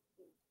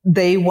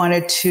 they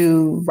wanted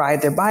to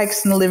ride their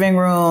bikes in the living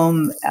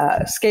room,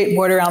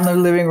 skateboard around the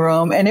living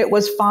room, and it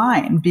was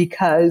fine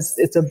because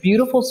it's a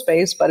beautiful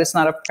space, but it's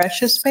not a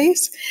precious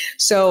space.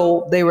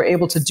 So they were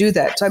able to do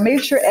that. So I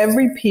made sure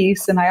every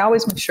piece, and I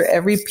always make sure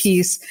every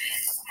piece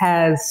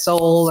has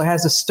soul or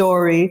has a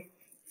story,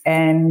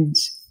 and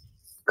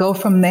go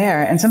from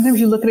there. And sometimes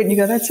you look at it and you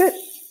go, that's it.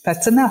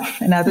 That's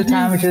enough. And other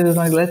times you're just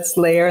like, let's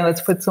layer and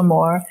let's put some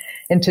more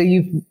until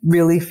you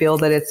really feel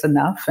that it's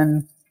enough.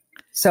 And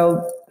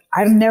so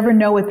I never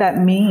know what that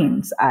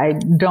means. I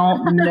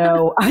don't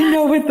know. I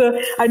know what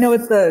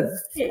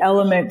the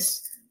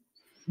elements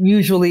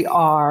usually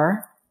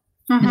are,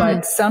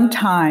 but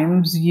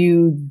sometimes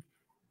you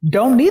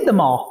don't need them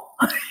all.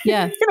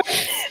 Yeah.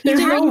 There's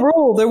no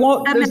rule.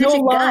 There's no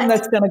alarm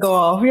that's going to go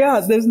off.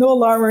 Yeah. There's no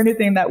alarm or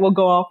anything that will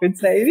go off and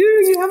say,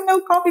 you have no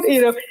coffee,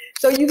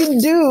 so you can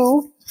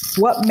do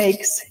what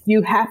makes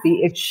you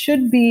happy. It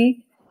should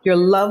be your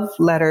love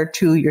letter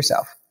to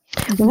yourself.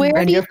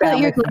 Where do you put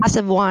your glass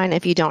of wine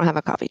if you don't have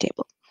a coffee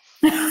table?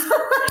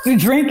 You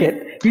drink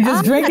it. You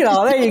just drink it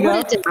all. There you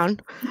go. Put it down.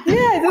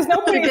 Yeah, there's no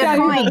putting it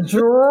down. You just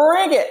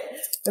drink it.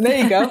 And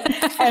there you go.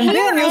 And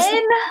then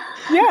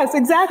yes,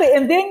 exactly.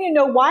 And then you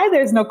know why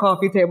there's no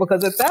coffee table,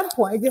 because at that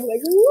point you're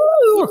like,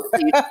 woo!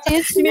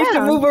 You need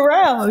to move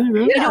around.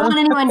 You don't want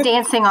anyone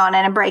dancing on it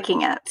and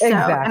breaking it. So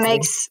exactly. it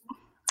makes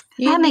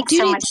You makes do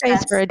so need much space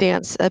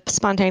sense. for a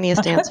spontaneous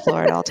dance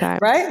floor at all times.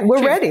 Right?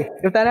 We're ready.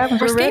 If that happens,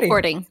 we're ready.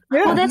 Skateboarding.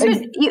 Yeah. Well, that's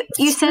what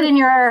you said in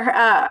your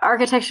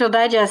Architectural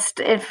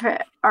Digest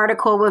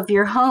article of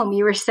your home.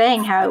 You were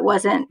saying how it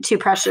wasn't too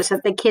precious,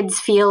 that the kids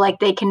feel like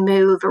they can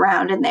move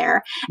around in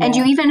there. And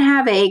you even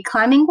have a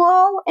climbing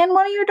wall in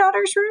one of your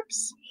daughter's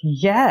rooms?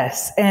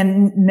 Yes.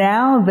 And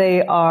now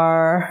they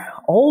are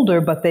older,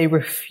 but they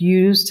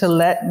refuse to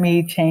let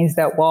me change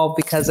that wall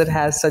because it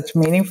has such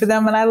meaning for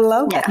them. And I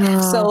love it.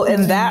 So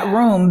in that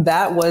room,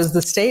 that was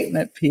the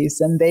statement piece,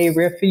 and they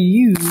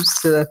refuse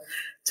to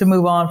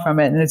move on from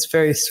it. And it's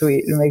very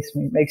sweet.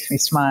 It makes me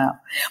smile.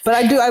 But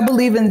I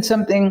believe in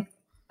something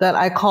that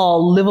I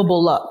call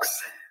livable lux,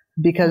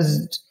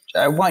 because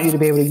I want you to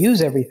be able to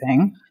use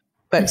everything,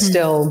 but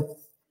still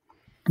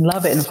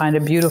love it and find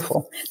it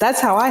beautiful.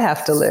 That's how I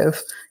have to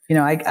live.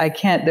 I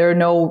can't, there are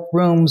no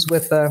rooms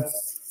with a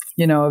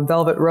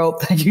velvet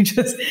rope that you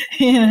just,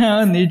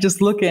 and you just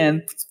look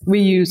in.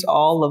 We use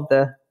all of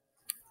the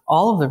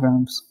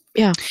rooms.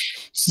 Yeah.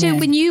 So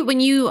when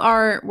you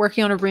are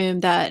working on a room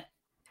that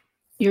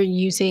you're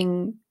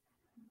using,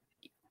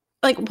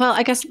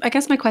 I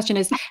guess my question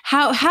is,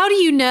 how do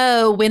you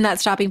know when that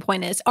stopping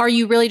point is? Are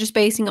you really just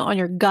basing it on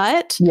your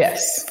gut?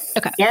 Yes.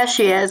 Okay. Yeah,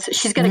 she is.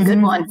 She's got a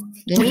good one.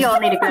 We all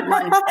need a good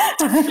one.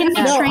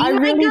 I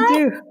really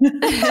do.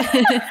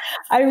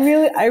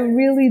 I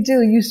really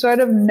do. You sort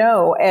of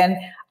know. And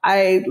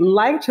I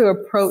like to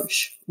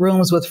approach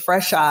rooms with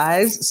fresh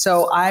eyes.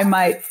 So I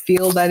might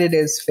feel that it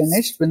is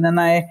finished, and then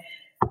I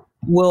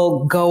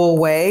will go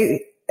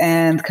away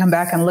and come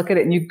back and look at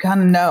it, and you kind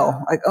of know,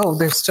 like, oh,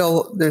 there's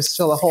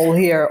still a hole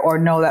here, or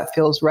no, that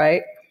feels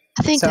right.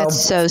 I think that's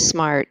so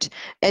smart,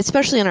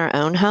 especially in our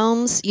own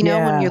homes.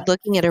 When you're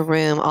looking at a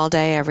room all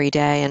day, every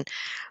day, and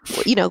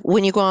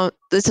when you go on,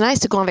 it's nice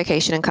to go on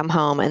vacation and come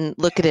home and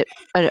look at it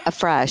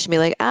afresh and be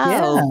like,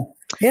 oh,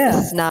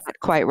 this is not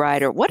quite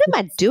right, or what am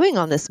I doing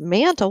on this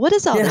mantle? What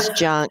is all this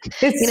junk?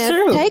 It's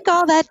true. Take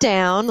all that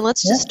down.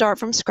 Let's just start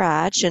from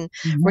scratch and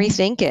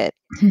rethink it.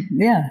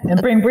 Yeah, and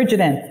bring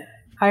Bridget in.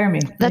 Hire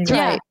me. That's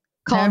right.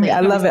 Call me.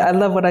 I love it. I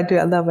love what I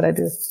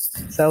do.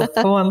 So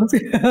come on.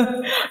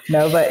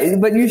 No,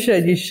 but you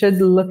should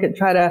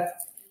try to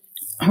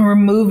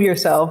remove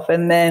yourself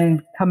and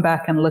then come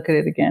back and look at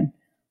it again.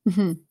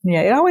 Mm-hmm.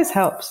 Yeah, it always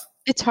helps.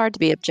 It's hard to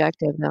be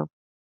objective, though.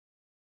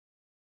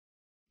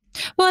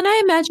 Well, and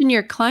I imagine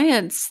your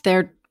clients,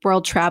 they're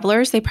world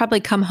travelers. They probably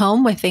come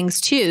home with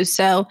things too.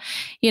 So,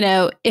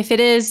 if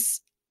it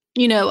is,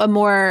 a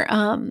more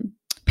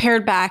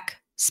pared back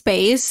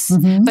space,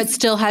 but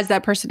still has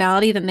that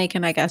personality, then they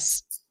can, I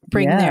guess,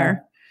 bring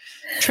their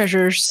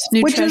treasures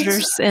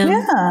in.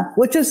 Yeah,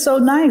 which is so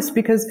nice,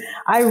 because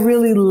I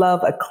really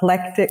love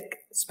eclectic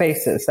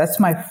spaces. That's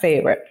my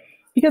favorite,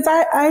 because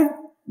I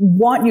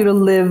want you to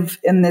live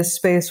in this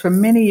space for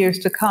many years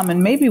to come,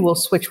 and maybe we'll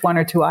switch one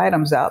or two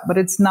items out, but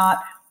it's not,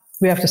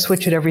 we have to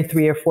switch it every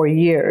 3 or 4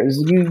 years.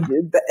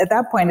 At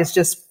that point, it's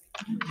just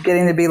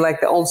getting to be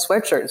like the old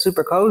sweatshirt,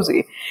 super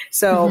cozy.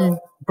 So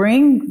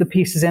bring the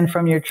pieces in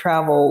from your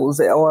travels,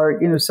 or,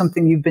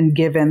 something you've been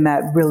given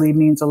that really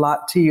means a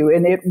lot to you,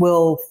 and it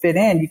will fit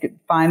in. You could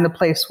find the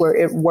place where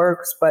it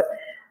works. But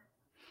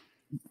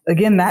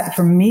again, that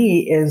for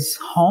me is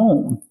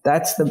home.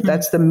 That's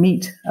the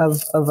meat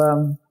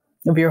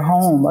of your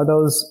home, or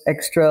those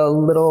extra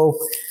little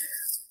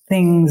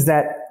things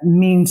that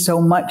mean so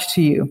much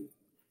to you.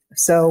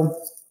 So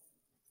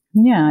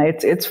yeah,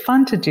 it's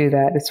fun to do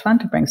that. It's fun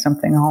to bring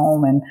something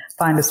home and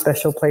find a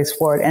special place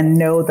for it, and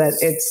know that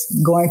it's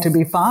going to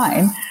be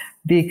fine,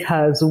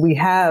 because we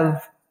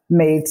have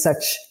made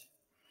such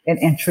an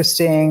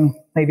interesting,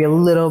 maybe a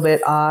little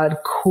bit odd,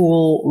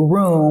 cool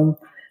room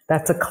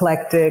that's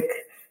eclectic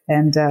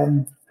and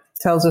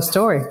tells a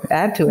story.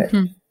 Add to it.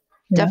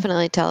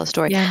 Definitely tell a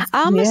story. Yeah.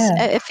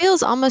 It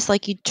feels almost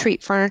like you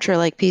treat furniture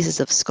like pieces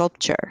of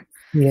sculpture.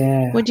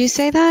 Yeah. Would you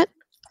say that?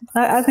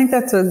 I think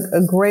that's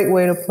a great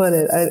way to put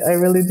it. I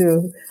really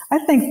do. I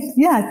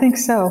think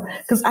so.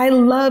 Because I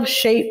love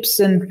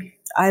shapes, and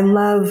I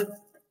love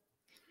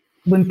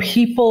when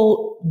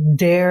people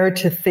dare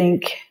to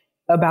think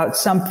about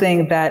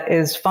something that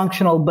is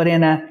functional, but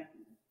in a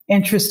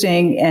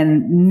interesting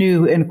and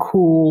new and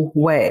cool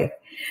way.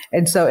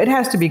 And so it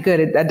has to be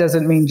good. That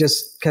doesn't mean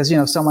just because,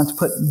 someone's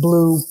put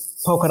blue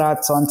polka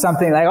dots on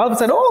something, like all of a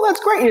sudden, oh, that's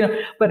great,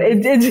 but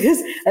it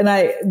is.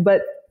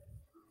 But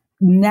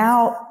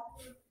now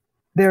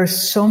there are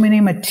so many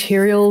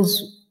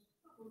materials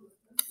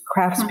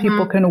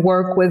craftspeople can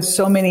work with,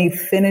 so many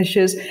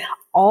finishes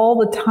all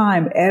the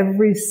time.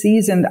 Every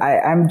season,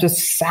 I'm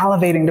just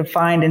salivating to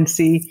find and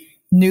see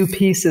new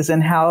pieces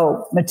and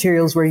how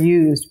materials were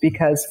used,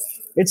 because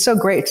it's so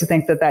great to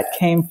think that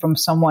came from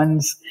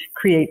someone's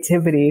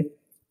creativity,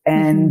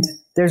 and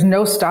there's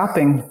no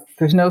stopping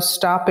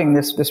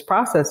this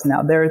process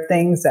now. There are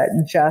things that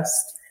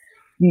just,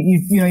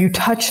 you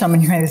touch them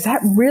and you're like, is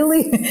that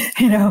really,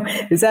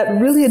 is that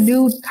really a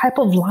new type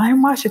of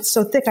lime wash? It's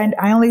so thick.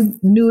 I only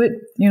knew it,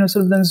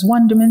 sort of in this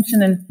one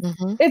dimension,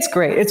 and it's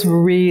great. It's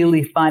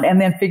really fun. And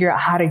then figure out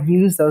how to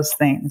use those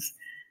things.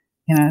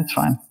 It's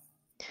fun.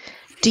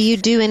 Do you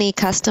do any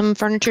custom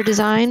furniture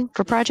design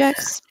for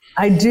projects?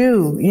 I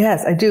do.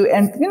 Yes, I do.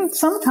 And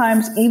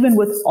sometimes even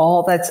with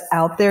all that's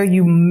out there,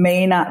 you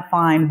may not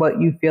find what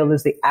you feel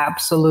is the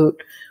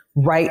absolute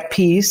right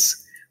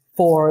piece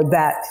for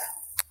that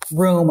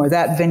room or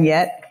that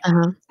vignette.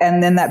 Uh-huh.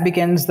 And then that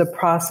begins the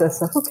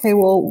process of, okay,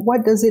 well,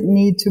 what does it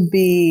need to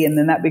be? And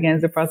then that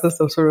begins the process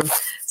of sort of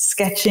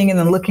sketching and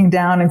then looking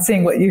down and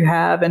seeing what you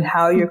have and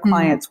how your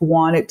clients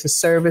want it to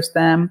service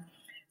them.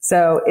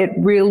 So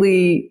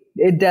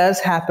it does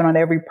happen on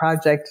every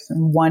project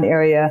in one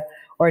area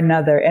or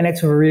another. And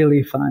it's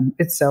really fun.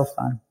 It's so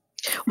fun.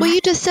 Well, you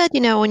just said,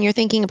 when you're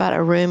thinking about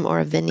a room or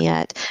a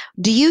vignette,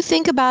 do you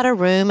think about a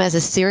room as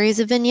a series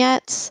of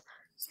vignettes?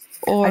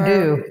 Or, I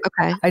do.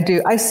 Okay. I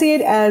do. I see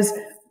it as,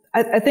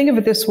 I think of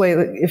it this way.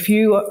 If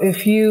you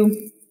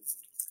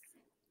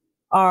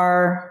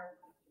are,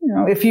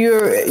 if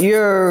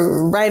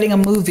you're writing a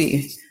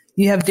movie,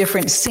 you have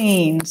different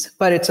scenes,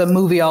 but it's a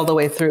movie all the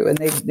way through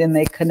and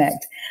they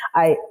connect.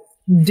 I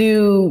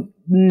do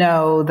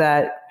know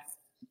that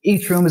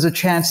each room is a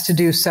chance to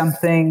do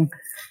something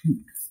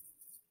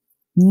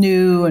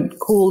new and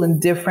cool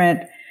and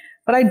different,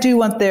 but I do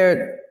want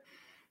there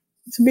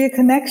to be a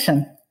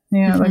connection,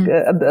 like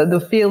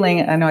the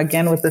feeling. I know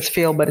again with this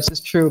feel, but it's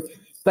just true.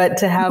 But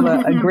to have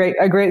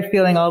a great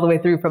feeling all the way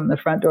through from the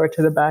front door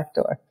to the back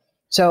door.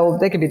 So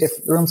they could be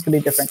different. The rooms could be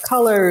different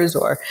colors,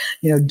 or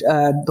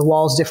the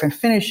walls different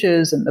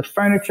finishes, and the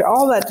furniture,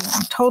 all that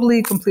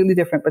totally, completely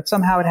different. But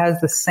somehow it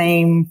has the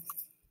same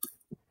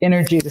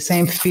energy, the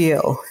same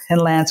feel,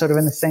 and land sort of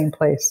in the same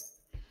place.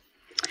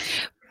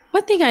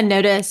 One thing I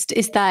noticed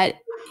is that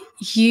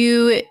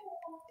you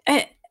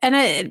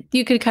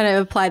could kind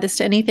of apply this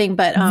to anything,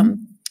 but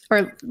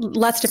or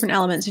lots of different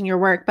elements in your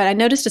work. But I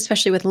noticed,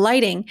 especially with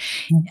lighting,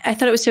 I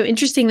thought it was so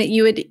interesting that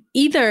you would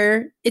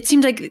it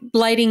seemed like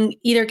lighting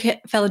either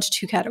fell into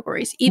two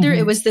categories. Either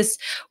it was this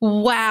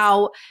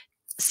wow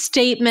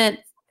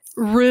statement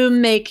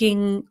room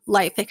making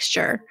light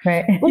fixture,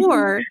 right,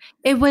 or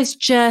it was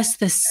just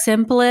the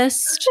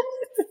simplest,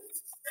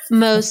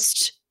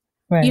 most,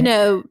 right,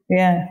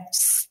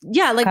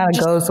 like kind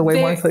of goes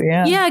away mostly.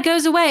 Yeah, it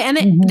goes away.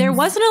 And there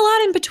wasn't a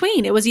lot in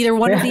between. It was either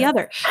one or the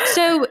other.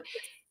 So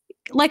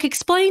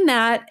explain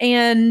that.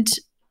 And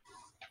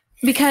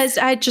because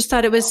I just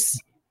thought it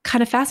was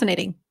kind of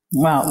fascinating.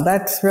 Wow,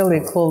 that's really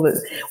cool.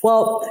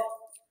 Well,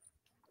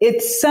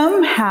 it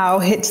somehow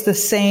hits the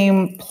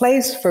same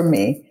place for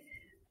me.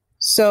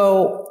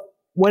 So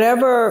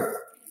whatever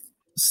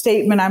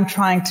statement I'm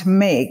trying to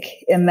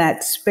make in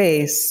that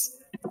space,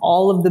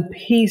 all of the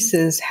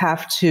pieces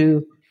have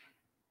to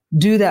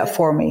do that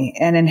for me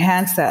and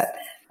enhance that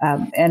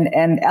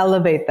and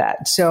elevate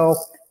that. So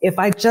if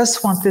I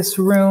just want this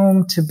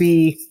room to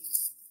be,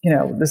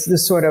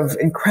 this sort of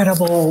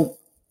incredible,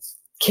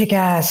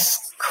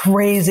 kick-ass,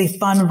 crazy,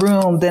 fun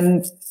room,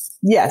 then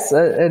yes,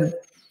 a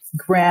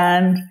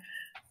grand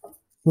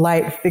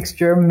light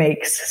fixture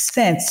makes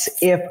sense.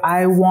 If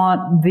I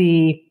want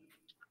the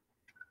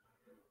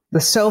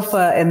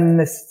sofa in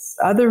this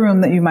other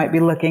room that you might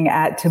be looking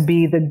at to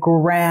be the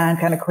grand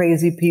kind of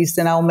crazy piece,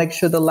 then I'll make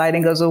sure the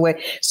lighting goes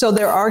away. So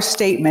there are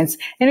statements.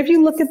 And if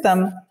you look at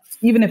them,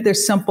 even if they're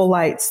simple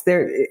lights,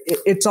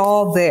 it's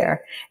all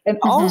there. And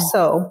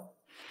also,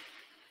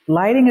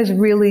 lighting is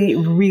really,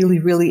 really,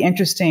 really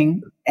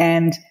interesting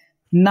and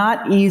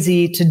not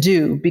easy to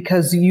do,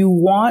 because you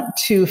want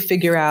to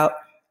figure out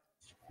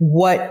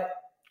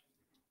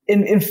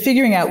in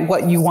figuring out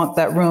what you want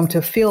that room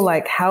to feel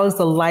like, how is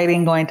the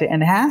lighting going to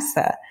enhance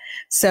that?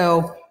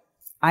 So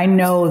I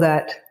know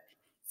that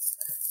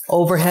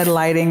overhead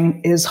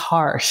lighting is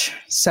harsh.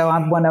 So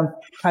I want to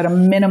try to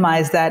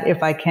minimize that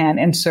if I can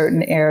in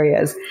certain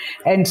areas.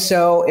 And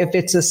so if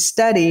it's a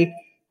study,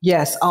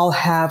 yes, I'll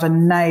have a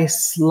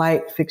nice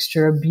light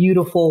fixture, a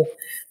beautiful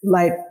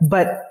light,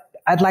 but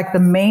I'd like the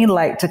main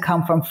light to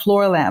come from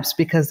floor lamps,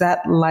 because that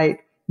light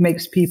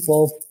makes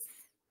people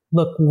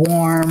look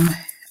warm,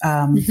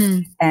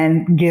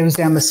 and gives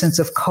them a sense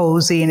of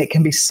cozy, and it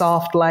can be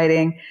soft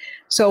lighting.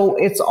 So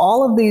it's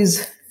all of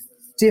these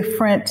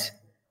different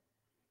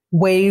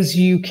ways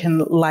you can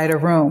light a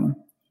room.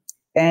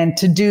 And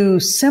to do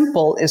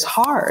simple is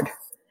hard.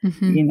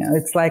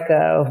 It's like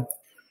a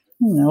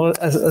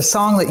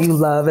song that you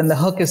love, and the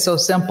hook is so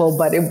simple,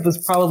 but it was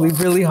probably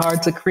really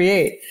hard to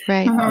create.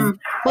 Right. Well,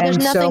 there's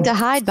nothing to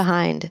hide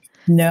behind.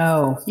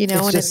 No. It's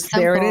when just it's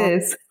there it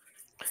is.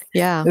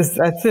 Yeah.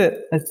 That's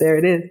it. There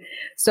it is.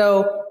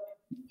 So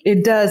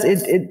it does,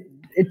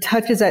 it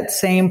touches that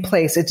same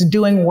place. It's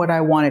doing what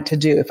I want it to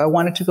do. If I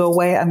want it to go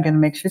away, I'm going to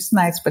make sure it's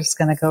nice, but it's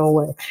going to go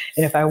away.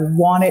 And if I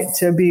want it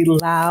to be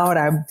loud,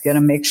 I'm going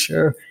to make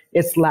sure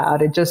it's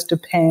loud. It just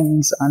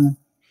depends on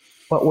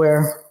what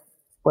we're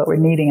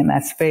needing in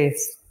that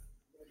space.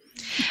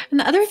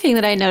 And the other thing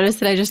that I noticed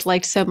that I just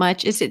liked so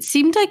much is it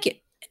seemed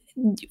like,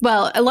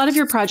 a lot of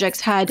your projects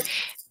had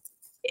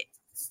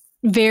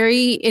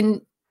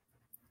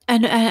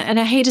and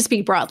I hate to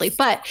speak broadly,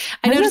 but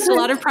I noticed a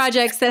lot of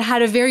projects that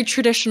had a very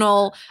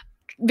traditional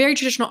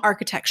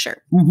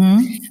architecture.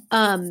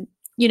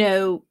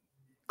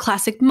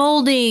 classic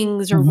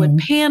moldings or wood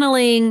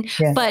paneling,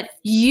 but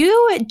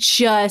you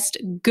just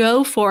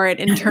go for it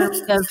in terms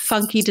of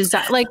funky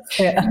design. Like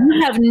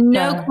you have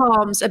no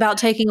qualms about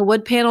taking a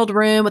wood paneled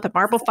room with a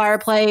marble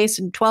fireplace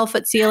and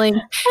 12-foot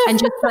ceiling and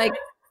just like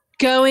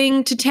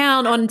going to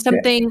town on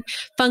something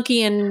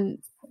funky and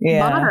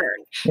modern.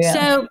 Yeah.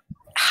 So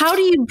how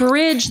do you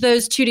bridge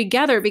those two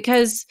together?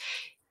 Because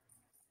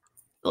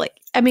like,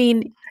 I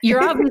mean,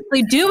 you're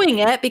obviously doing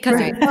it because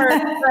it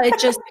works, but it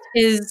just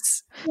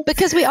is.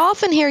 Because we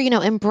often hear,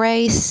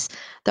 embrace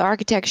the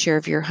architecture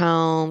of your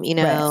home,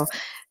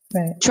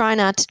 try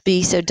not to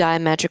be so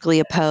diametrically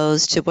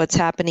opposed to what's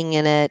happening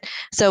in it.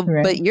 So,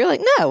 but you're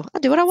like, no,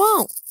 I'll do what I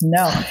want.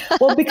 No.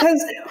 Well,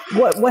 because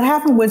what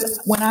happened was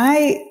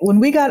when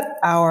we got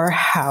our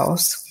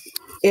house,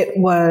 it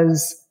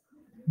was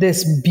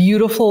this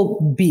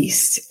beautiful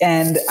beast.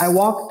 And I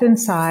walked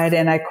inside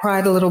and I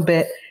cried a little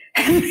bit.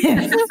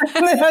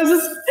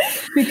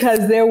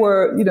 Because there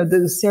were,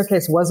 the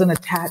staircase wasn't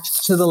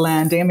attached to the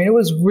landing. I mean, it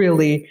was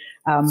really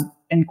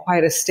in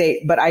quite a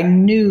state, but I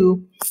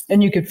knew,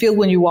 and you could feel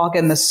when you walk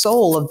in the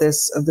soul of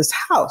this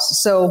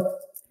house. So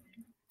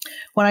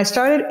when I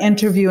started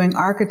interviewing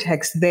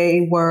architects,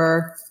 they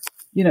were,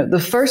 the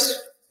first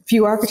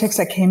few architects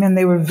that came in,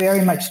 they were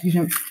very much,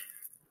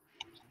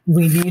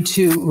 we need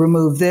to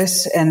remove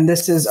this. And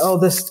this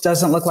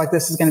doesn't look like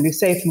this is going to be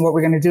safe. And what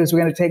we're going to do is we're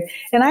going to take,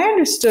 and I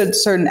understood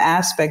certain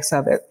aspects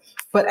of it,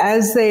 but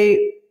as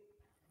they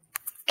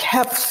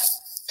kept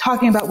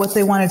talking about what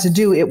they wanted to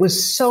do, it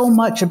was so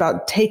much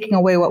about taking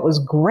away what was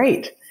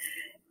great.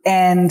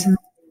 And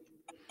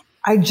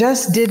I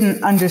just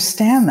didn't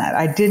understand that.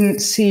 I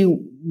didn't see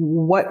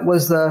what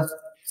was the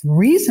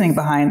reasoning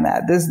behind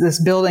that.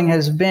 This building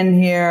has been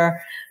here,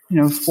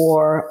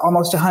 for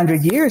almost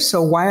 100 years.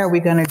 So why are we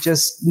going to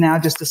just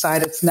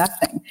decide it's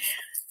nothing?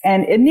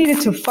 And it needed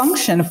to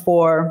function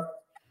for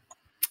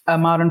a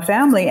modern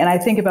family. And I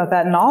think about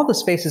that in all the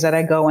spaces that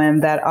I go in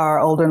that are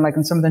older, and like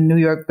in some of the New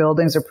York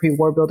buildings or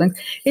pre-war buildings,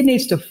 it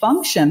needs to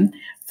function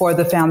for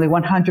the family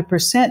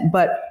 100%.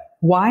 But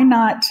why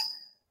not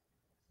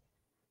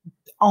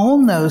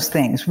own those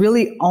things,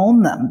 really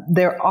own them?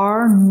 There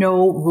are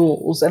no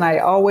rules. And I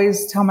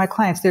always tell my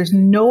clients, there's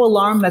no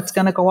alarm that's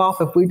going to go off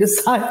if we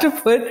decide to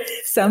put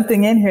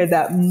something in here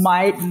that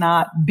might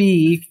not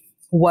be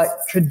what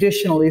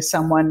traditionally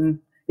someone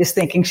is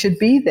thinking should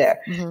be there.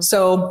 Mm-hmm.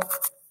 So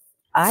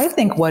I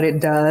think what it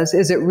does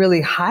is it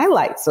really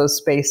highlights those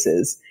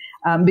spaces.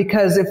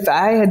 Because if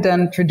I had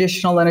done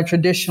traditional and a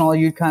traditional,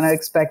 you'd kind of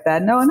expect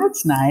that. No, and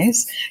that's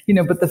nice,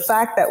 but the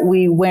fact that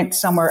we went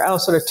somewhere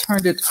else, sort of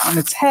turned it on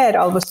its head,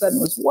 all of a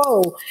sudden was,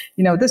 whoa,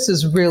 this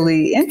is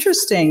really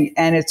interesting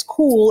and it's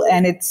cool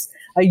and it's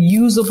a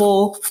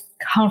usable,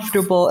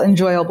 comfortable,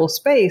 enjoyable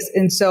space.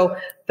 And so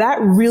that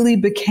really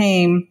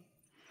became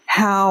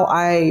how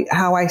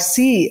I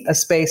see a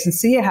space and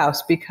see a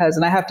house,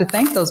 and I have to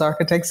thank those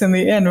architects in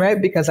the end,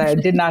 right? Because I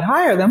did not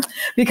hire them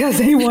because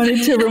they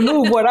wanted to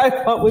remove what I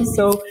thought was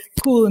so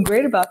cool and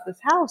great about this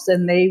house.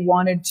 And they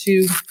wanted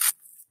to,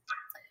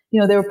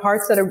 there were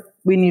parts that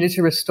we needed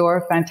to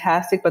restore,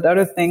 fantastic, but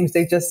other things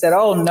they just said,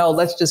 oh no,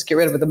 let's just get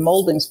rid of it. The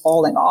molding's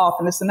falling off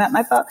and this and that. And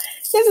I thought,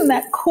 isn't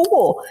that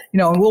cool?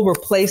 And we'll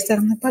replace that.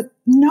 I'm like, but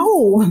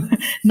no,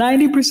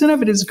 90%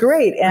 of it is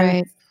great.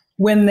 And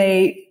when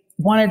they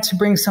wanted to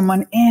bring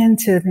someone in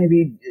to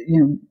maybe,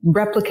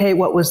 replicate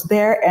what was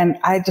there. And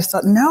I just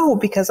thought, no,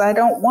 because I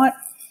don't want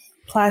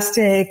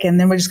plastic and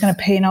then we're just going to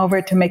paint over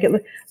it to make it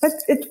look, but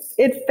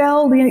it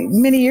fell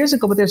many years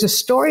ago, but there's a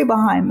story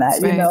behind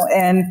that,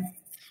 and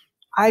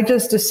I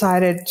just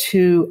decided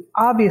to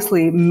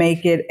obviously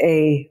make it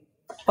a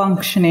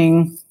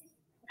functioning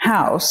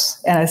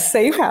house and a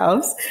safe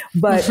house,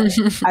 but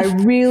I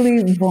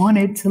really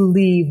wanted to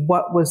leave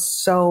what was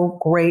so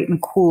great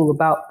and cool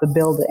about the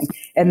building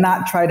and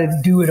not try to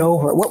do it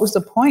over. What was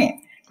the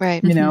point?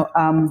 Right.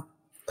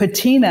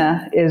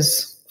 Patina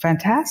is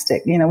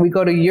fantastic. We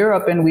go to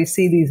Europe and we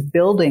see these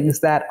buildings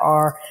that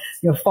are,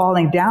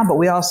 falling down, but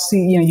we all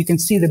see, you can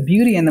see the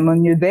beauty in them.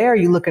 When you're there,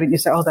 you look at it and you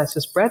say, oh, that's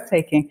just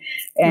breathtaking.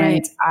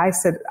 And I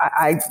said,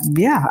 I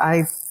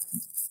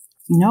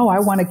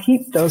want to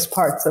keep those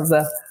parts of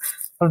the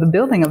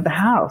building of the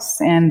house.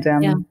 And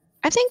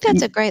I think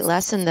that's a great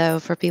lesson though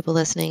for people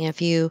listening.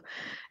 If you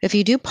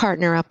do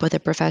partner up with a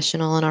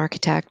professional, an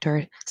architect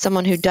or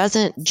someone who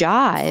doesn't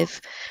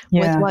jive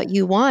with what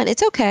you want,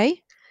 it's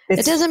okay.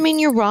 It doesn't mean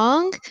you're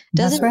wrong.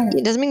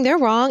 It doesn't mean they're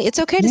wrong. It's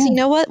okay to say, you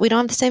know what, we don't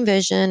have the same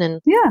vision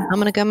and I'm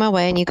going to go my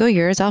way and you go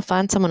yours. I'll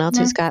find someone else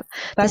who's got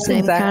the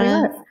same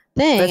kind of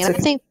thing. And I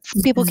think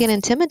people get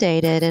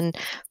intimidated and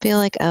feel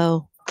like,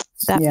 oh,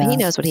 he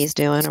knows what he's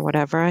doing or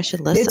whatever. I should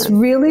listen.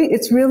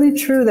 It's really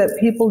true that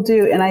people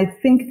do. And I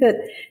think that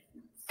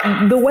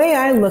the way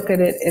I look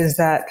at it is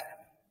that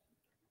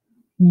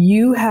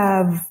you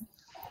have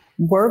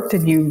worked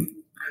and you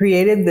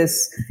created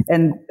this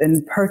and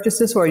purchased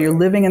this, or you're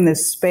living in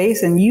this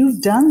space and you've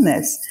done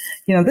this.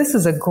 This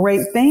is a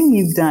great thing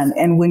you've done.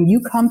 And when you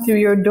come through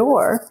your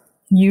door,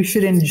 you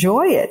should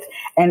enjoy it.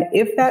 And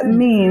if that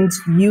means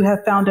you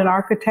have found an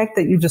architect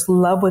that you just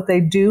love what they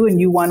do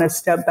and you want to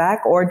step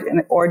back,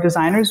 or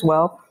designers,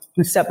 well,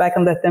 you step back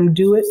and let them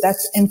do it,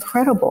 that's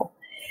incredible.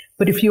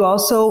 But if you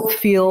also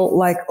feel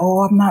like,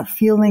 oh, I'm not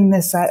feeling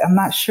this, I'm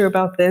not sure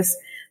about this,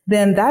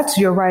 then that's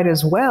your right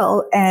as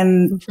well.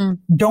 And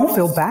don't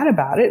feel bad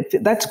about it.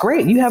 That's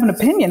great. You have an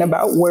opinion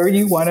about where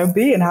you want to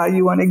be and how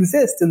you want to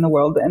exist in the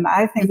world. And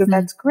I think that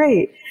that's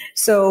great.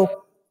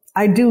 So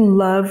I do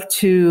love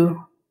to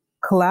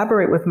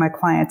collaborate with my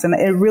clients, and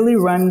it really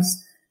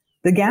runs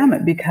the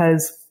gamut,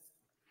 because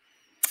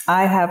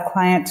I have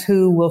clients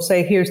who will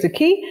say, here's the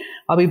key.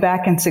 I'll be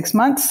back in 6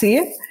 months. See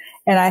you.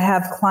 And I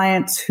have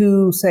clients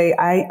who say,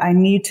 I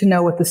need to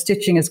know what the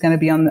stitching is going to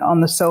be on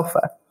the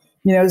sofa,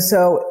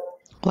 so.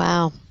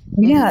 Wow.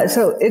 Yeah.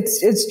 So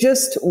it's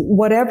just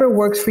whatever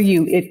works for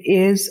you. It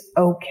is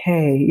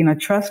okay.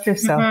 Trust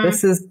yourself.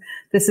 This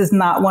is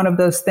not one of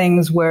those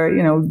things where,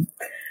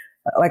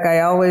 like I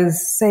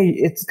always say,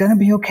 it's going to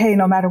be okay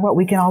no matter what.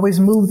 We can always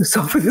move the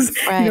sofas.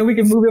 Right. We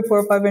can move it 4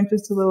 or 5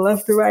 inches to the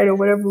left or right or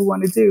whatever we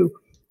want to do.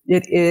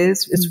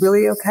 It's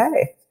really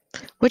okay.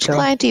 Which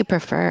client do you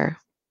prefer?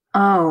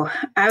 Oh,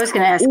 I was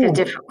going to ask a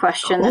different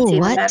question. That's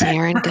even better.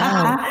 Taryn, go.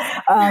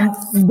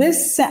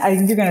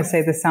 You're going to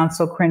say this sounds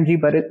so cringy,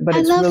 but it's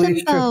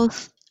really true.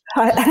 Both.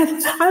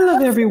 I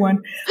love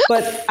everyone,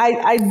 but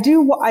I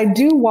do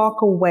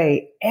walk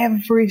away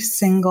every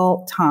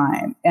single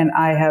time, and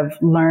I have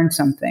learned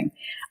something.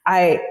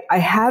 I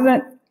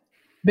haven't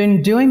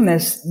been doing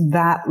this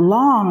that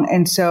long,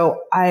 and so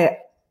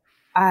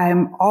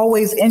I'm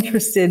always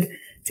interested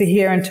to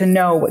hear and to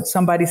know what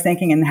somebody's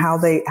thinking and how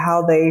they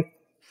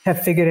have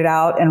figured it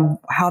out and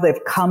how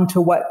they've come to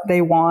what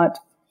they want.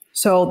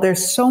 So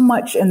there's so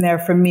much in there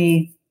for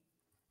me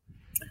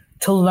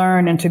to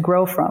learn and to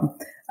grow from.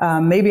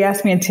 Maybe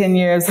ask me in 10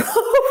 years.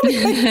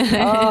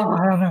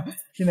 I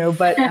don't know,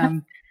 but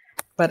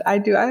I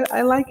do.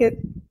 I like it.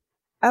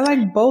 I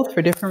like both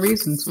for different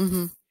reasons.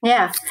 Mm-hmm.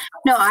 Yeah.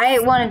 No, I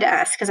wanted to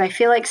ask because I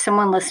feel like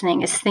someone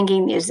listening is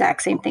thinking the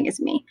exact same thing as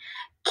me.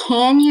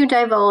 Can you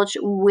divulge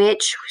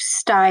which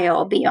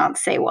style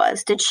Beyonce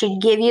was? Did she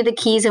give you the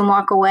keys and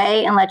walk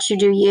away and let you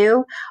do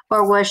you?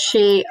 Or was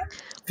she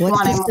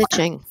What's the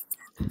stitching?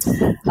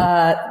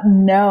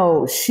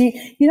 No,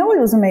 what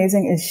was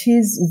amazing is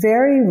she's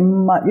very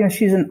much,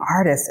 she's an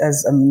artist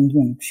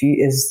she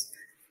is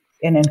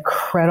an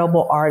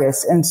incredible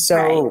artist. And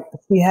so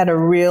she had a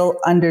real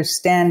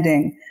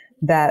understanding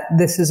that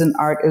this is an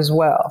art as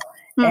well.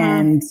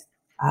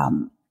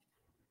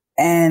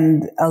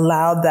 And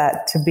allowed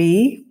that to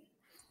be,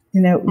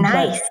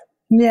 nice.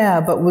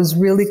 But was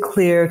really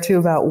clear too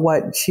about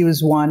what she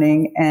was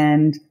wanting.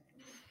 And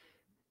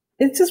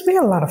it's just, we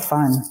had a lot of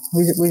fun.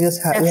 We had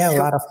a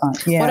lot of fun.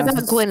 Yeah. What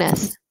about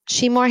Gwyneth?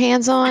 She more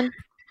hands-on?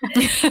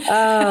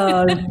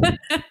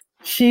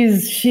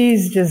 She's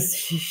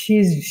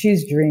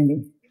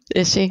dreamy.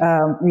 Is she?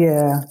 Yeah.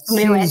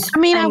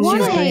 I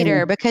want to hate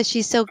her because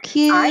she's so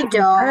cute. I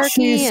don't.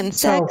 She's and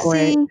sexy. So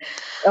great.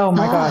 Oh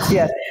my gosh,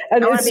 yeah. I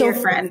want to be your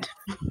friend.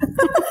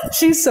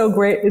 She's so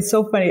great. It's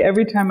so funny.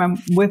 Every time I'm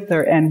with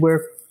her and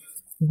we're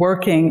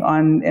working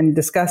on and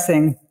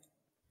discussing,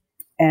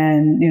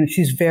 and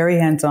she's very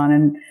hands-on,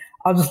 and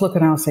I'll just look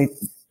at her and I'll say,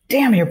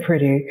 damn, you're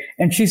pretty.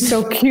 And she's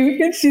so cute.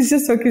 And she's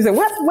just so cute. So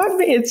what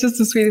me? It's just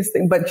the sweetest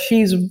thing. But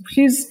she's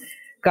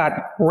got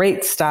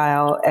great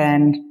style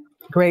and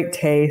great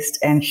taste,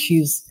 and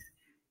she's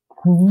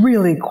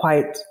really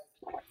quite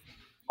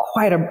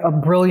a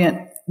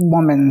brilliant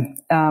woman.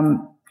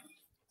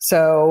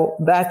 So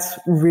that's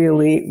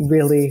really,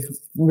 really,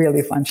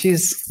 really fun.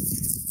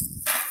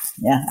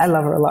 I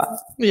love her a lot.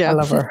 Yeah. I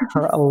love her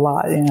a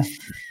lot. Yeah.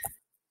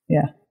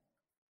 Yeah.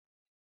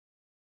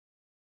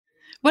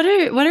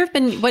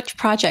 What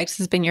projects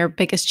has been your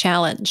biggest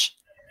challenge?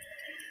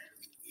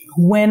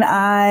 When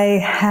I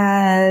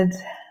had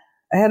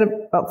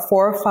about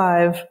 4 or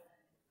 5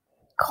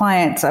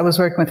 clients I was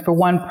working with for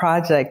one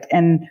project,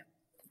 and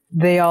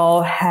they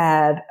all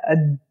had a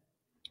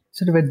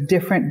sort of a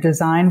different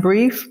design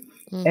brief.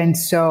 And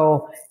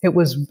so it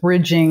was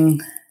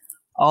bridging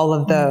all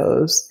of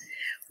those,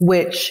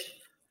 which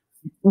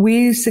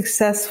we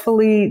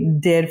successfully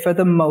did for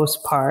the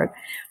most part,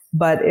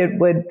 but it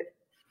would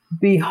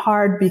be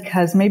hard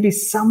because maybe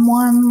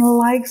someone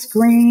likes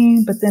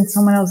green, but then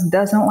someone else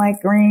doesn't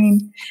like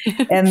green.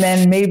 And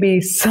then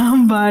maybe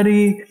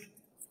somebody,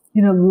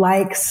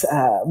 likes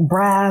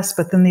brass,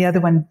 but then the other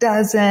one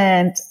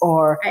doesn't,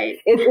 or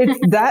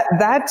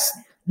that's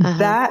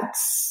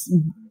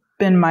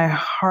been my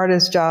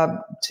hardest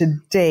job to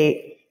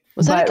date.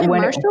 Was that a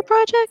commercial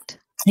project?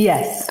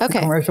 Yes. Okay.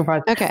 A commercial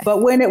project. Okay.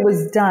 But when it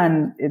was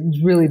done, it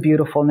was really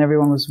beautiful and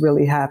everyone was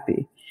really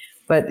happy.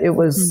 But it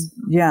was,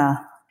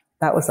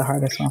 that was the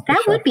hardest one.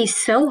 That would be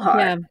so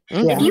hard.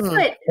 Yeah. If you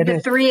put the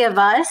 3 of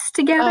us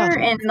together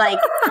and you'd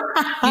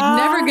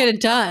never get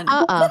it done.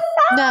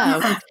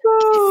 No.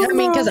 I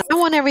mean, because I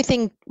want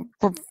everything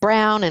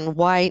brown and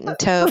white and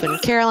taupe,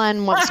 and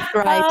Caroline wants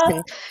stripes,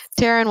 and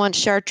Taryn wants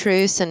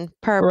chartreuse and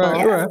purple.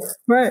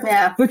 Right.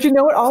 Yeah. But you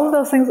know what? All of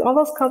those things, all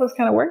those colors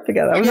kind of work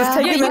together. I was just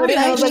taking it.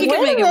 I was like, you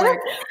can make it work.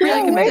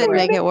 Really could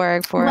make it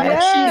work for us.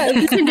 Yes.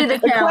 You can do the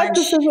challenge.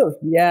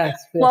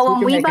 Yes. Well,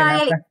 when we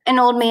buy an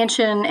old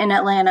mansion in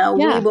Atlanta,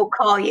 we will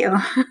call you.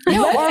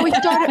 Yeah, or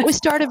we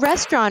start a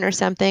restaurant or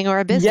something, or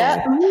a business.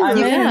 Yeah,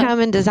 You can come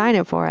and design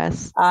it for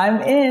us.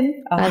 I'm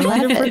in.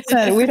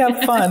 100%. We'd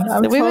have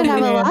fun. We would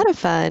have a lot of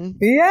fun.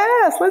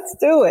 Yes, let's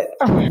do it.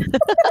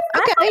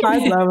 Okay. I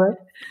love it.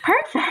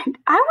 Perfect.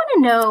 I want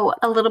to know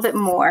a little bit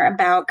more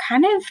about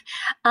kind of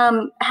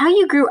how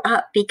you grew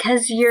up,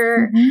 because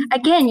you're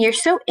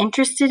so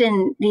interested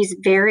in these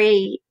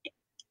very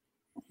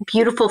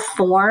beautiful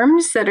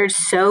forms that are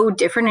so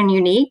different and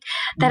unique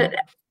that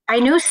I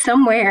know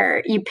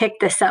somewhere you picked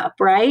this up,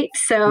 right?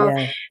 So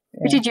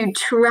did you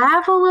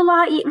travel a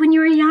lot when you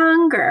were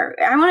young, or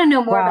I want to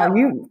know more about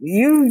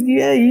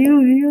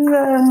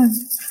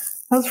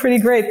that's pretty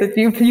great that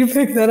you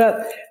picked that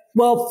up.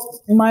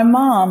 Well, my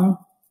mom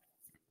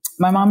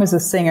is a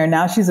singer.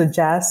 Now she's a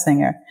jazz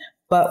singer.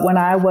 But when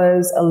I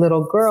was a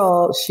little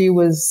girl, she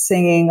was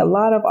singing a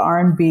lot of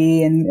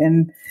R&B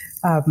and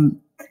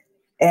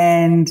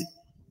it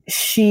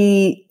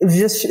was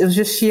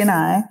just she and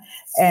I.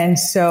 And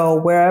so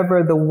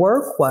wherever the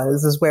work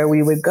was is where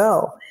we would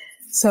go.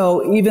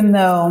 So even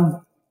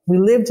though we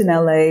lived in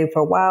LA for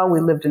a while,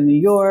 we lived in New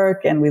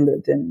York and we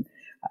lived in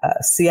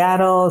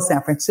Seattle,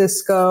 San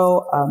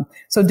Francisco,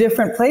 so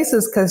different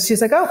places, because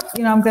she's like,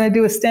 I'm going to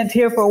do a stint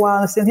here for a while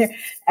and a stint here.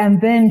 And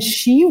then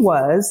she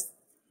was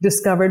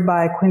discovered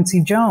by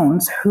Quincy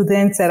Jones, who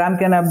then said, I'm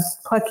going to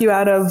pluck you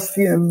out of,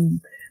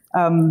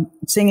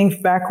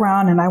 singing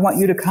background, and I want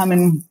you to come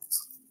and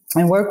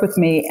work with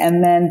me.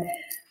 And then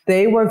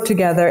they worked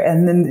together,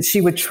 and then she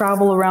would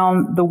travel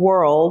around the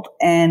world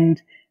and,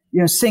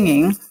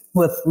 singing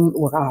with,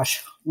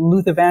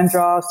 Luther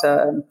Vandross,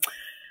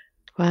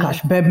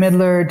 Bette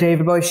Midler,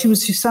 David Bowie. She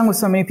sung with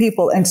so many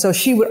people. And so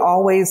she would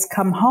always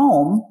come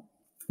home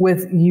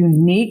with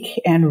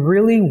unique and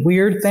really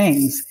weird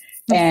things.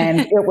 And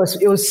it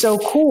was so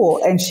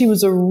cool. And she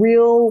was a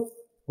real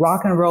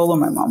rock and roller,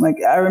 my mom. Like,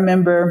 I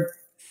remember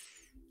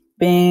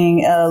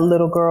being a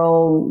little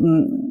girl,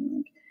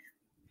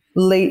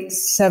 late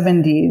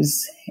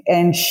 70s,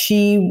 and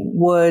she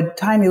would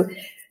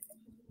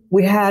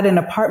we had an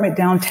apartment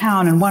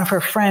downtown, and one of her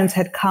friends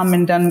had come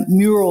and done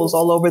murals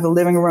all over the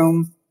living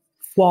room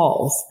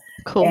walls.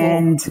 Cool.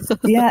 And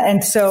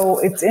and so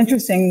it's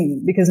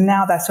interesting because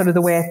now that's sort of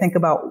the way I think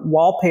about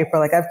wallpaper.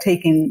 Like, I've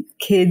taken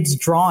kids'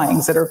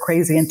 drawings that are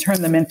crazy and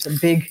turned them into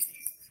big,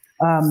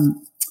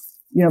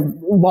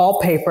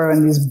 wallpaper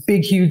and these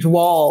big, huge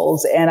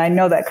walls. And I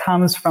know that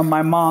comes from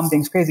my mom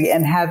being crazy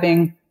and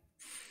having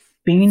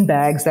bean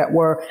bags that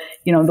were,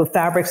 the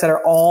fabrics that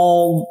are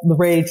all the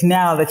rage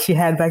now that she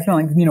had back then,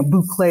 like,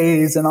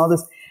 bouclés and all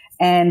this.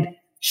 And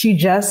she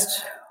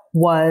just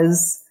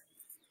was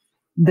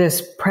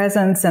this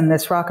presence and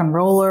this rock and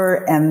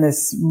roller and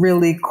this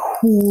really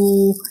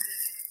cool,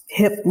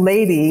 hip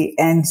lady.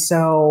 And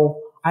so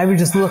I would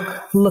just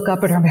look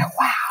up at her and be like,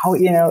 wow,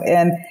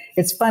 and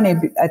it's funny.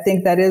 I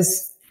think that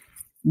is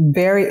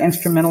very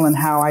instrumental in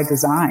how I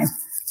design.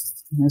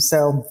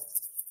 So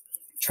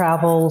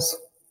travels,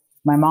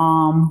 my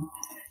mom,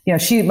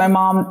 she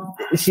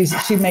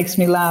makes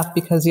me laugh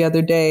because the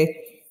other day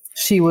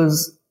she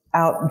was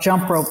out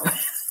jump rope.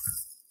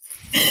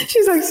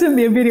 She's like sent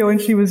me a video and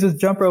she was just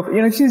jump rope.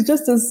 She's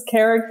just this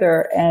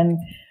character, and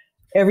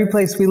every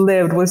place we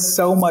lived was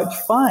so much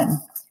fun.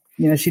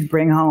 She'd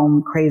bring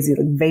home crazy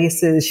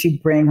vases.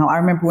 She'd bring home. I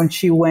remember when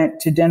she went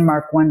to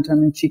Denmark one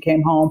time and she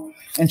came home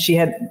and she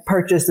had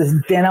purchased this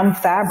denim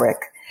fabric,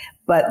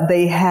 but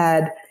they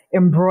had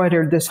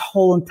embroidered this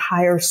whole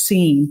entire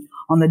scene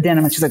on the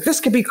denim. And she's like, this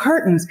could be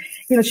curtains.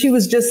 She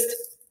was just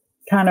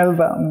kind of,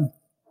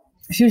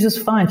 she was just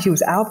fun. She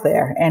was out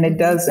there, and it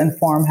does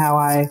inform how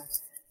I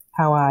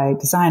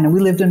design. And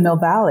we lived in Mill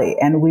Valley,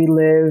 and we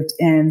lived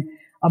in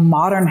a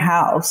modern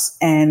house,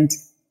 and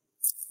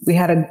we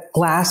had a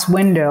glass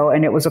window,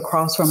 and it was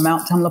across from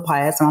Mount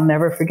Tamalpais, and I'll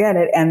never forget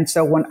it. And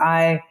so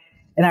I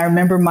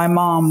remember my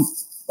mom,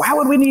 why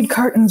would we need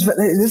curtains?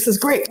 This is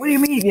great. What do you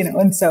mean?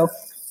 And so,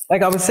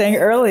 like I was saying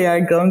earlier, I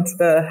go into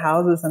the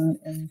houses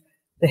and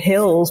the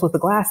hills with the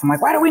glass. I'm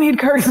like, why do we need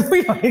curtains?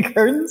 We don't need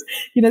curtains.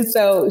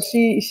 So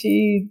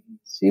she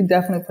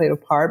definitely played a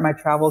part. My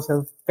travels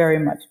have very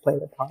much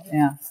played a part.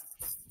 Yeah.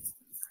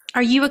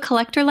 Are you a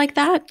collector like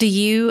that? Do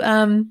you,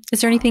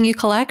 is there anything you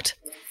collect?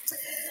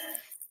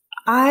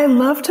 I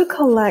love to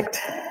collect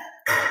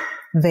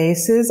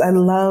vases. I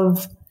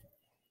love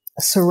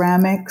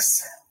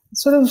ceramics,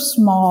 sort of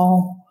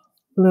small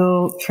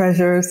little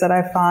treasures that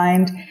I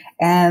find.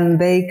 And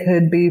they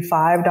could be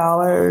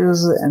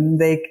 $5 and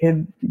they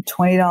could be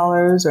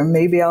 $20, or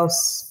maybe I'll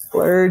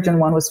splurge and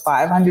one was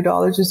 $500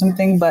 or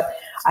something. But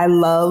I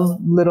love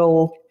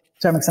little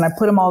ceramics, and I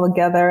put them all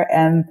together,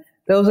 and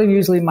those are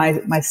usually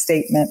my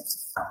statement,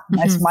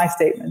 my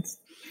statements.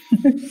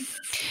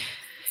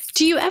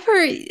 Do you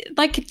ever,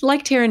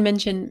 like Taryn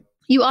mentioned,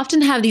 you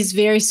often have these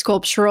very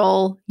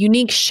sculptural,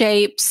 unique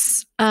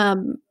shapes,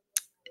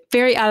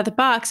 very out of the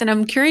box. And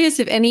I'm curious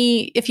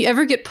if you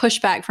ever get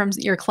pushback from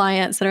your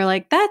clients that are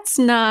like, that's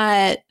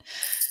not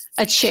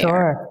a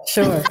chair.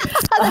 Sure.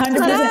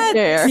 100%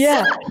 chair.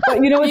 Yeah. But I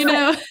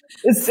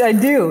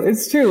do.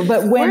 It's true.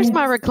 But where's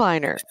my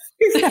recliner?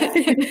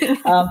 Exactly.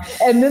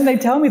 And then they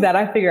tell me that,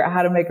 I figure out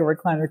how to make a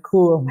recliner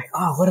cool. I'm like,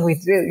 oh, what do we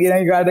do?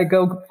 You got to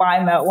go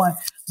find that one.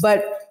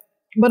 But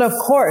of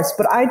course,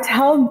 I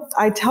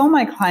tell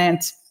my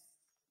clients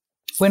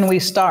when we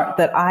start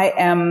that I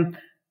am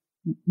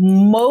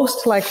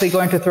most likely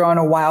going to throw in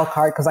a wild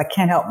card because I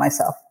can't help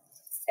myself.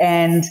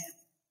 And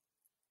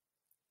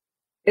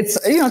it's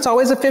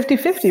always a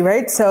 50-50,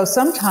 right? So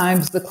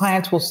sometimes the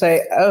clients will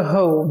say,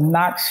 oh,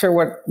 not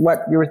sure what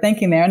you were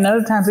thinking there. And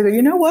other times they go,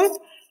 you know what?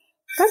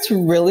 That's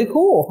really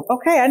cool.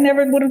 Okay. I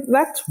never would have,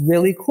 that's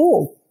really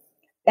cool.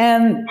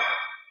 And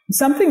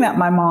something that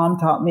my mom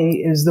taught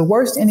me is the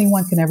worst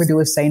anyone can ever do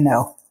is say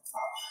no.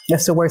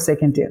 That's the worst they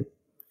can do.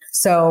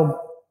 So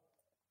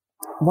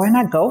why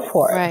not go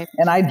for it? Right.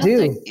 And I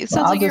do. It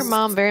sounds like your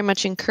mom very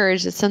much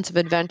encouraged a sense of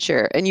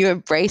adventure, and you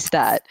embrace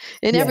that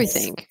in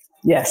everything.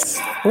 Yes.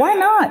 Why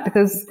not?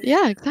 Because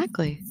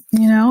exactly.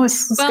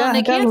 It's and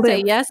they can't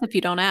say yes if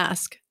you don't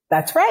ask.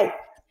 That's right.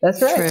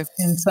 That's right. True.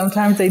 And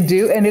sometimes they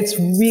do. And it's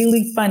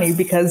really funny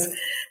because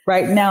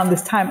right now in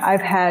this time,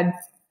 I've had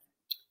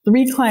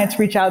 3 clients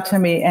reach out to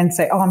me and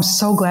say, oh, I'm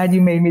so glad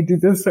you made me do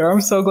this, or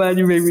I'm so glad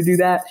you made me do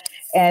that.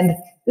 And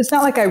it's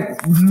not like I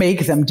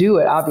make them do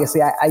it.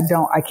 Obviously,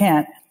 I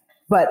can't.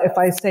 But if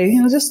I say,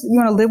 just, you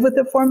want to live with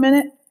it for a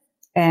minute?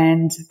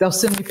 And they'll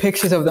send me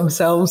pictures of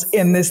themselves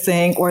in this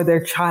thing or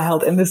their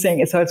child in this thing.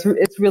 And so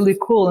it's really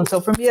cool. And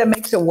so for me, that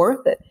makes it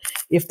worth it.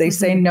 If they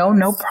say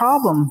no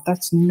problem.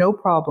 That's no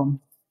problem.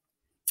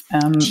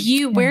 What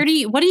do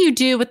you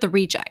do with the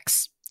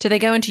rejects? Do they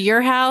go into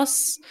your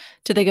house?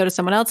 Do they go to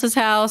someone else's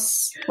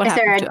house? Is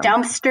there a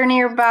dumpster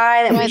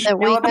nearby that we should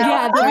know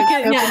about?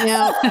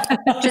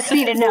 Just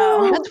need to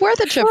know. That's worth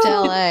a trip to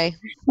LA.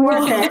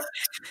 Worth it.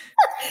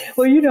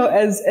 Well,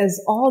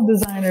 as all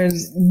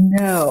designers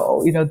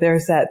know,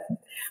 there's that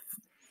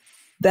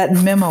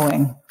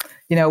memoing,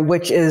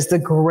 which is the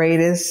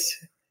greatest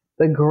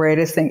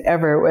thing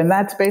ever. And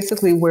that's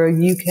basically where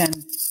you can,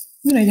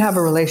 you have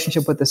a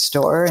relationship with the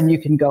store and you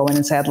can go in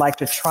and say, I'd like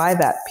to try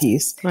that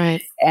piece.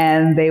 Right.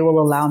 And they will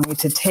allow me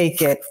to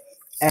take it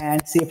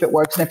and see if it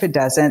works. And if it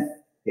doesn't,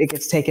 it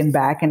gets taken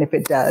back. And if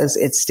it does,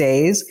 it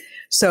stays.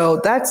 So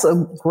that's a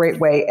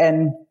great way.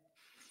 And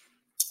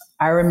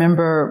I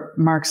remember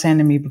Mark saying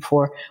to me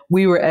before,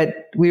 we were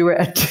at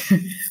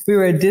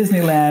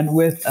Disneyland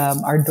with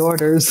our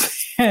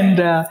daughters, and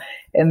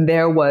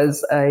there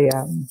was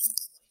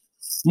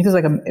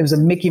it was a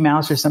Mickey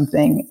Mouse or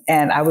something,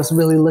 and I was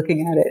really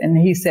looking at it. And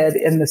he said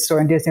in the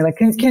store in Disney, like,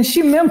 can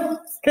she memo?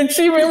 Can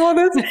she memo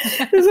this?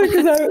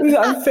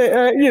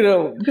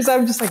 Because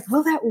I'm just like,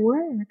 will that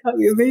work? That'd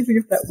be amazing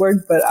if that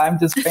worked. But I'm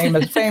just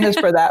famous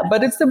for that.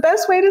 But it's the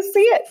best way to see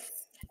it.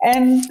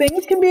 And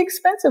things can be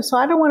expensive, so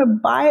I don't want to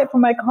buy it for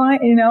my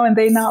client, and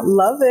they not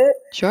love it.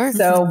 Sure.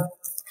 So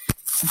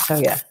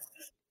yeah.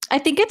 I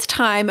think it's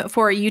time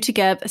for you to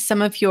give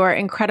some of your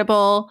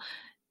incredible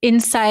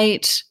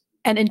insight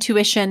and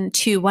intuition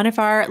to one of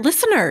our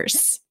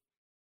listeners.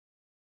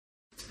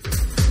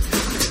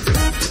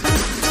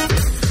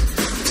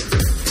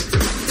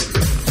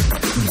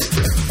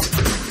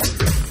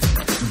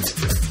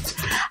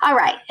 All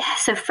right.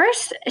 So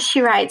first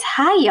she writes,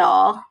 hi,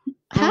 y'all.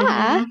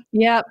 Hi.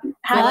 Yep.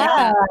 Hi. I like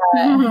that.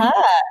 Hi.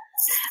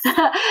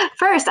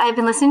 First, I've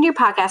been listening to your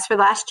podcast for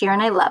the last year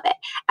and I love it.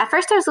 At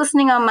first, I was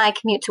listening on my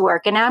commute to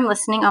work and now I'm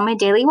listening on my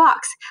daily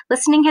walks.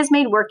 Listening has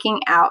made working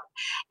out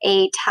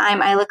a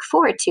time I look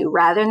forward to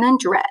rather than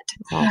dread.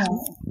 Awesome.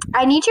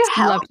 I need your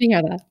help. Love to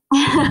hear that.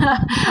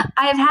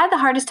 I have had the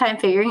hardest time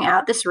figuring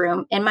out this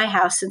room in my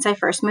house since I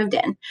first moved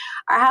in.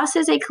 Our house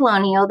is a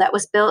colonial that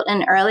was built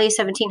in early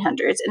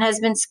 1700s and has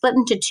been split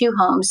into 2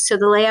 homes, so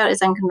the layout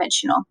is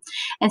unconventional.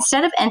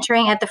 Instead of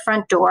entering at the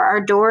front door,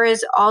 our door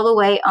is all the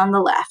way on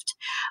the left.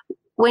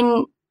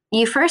 When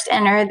you first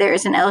enter, there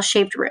is an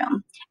L-shaped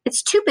room.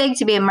 It's too big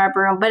to be a mud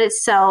room by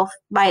itself,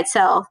 but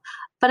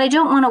I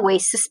don't want to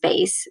waste the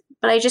space,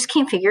 but I just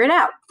can't figure it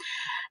out.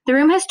 The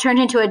room has turned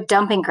into a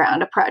dumping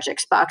ground of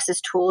projects,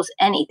 boxes, tools,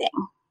 anything.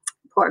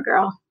 Poor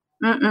girl.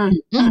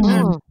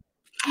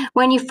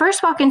 When you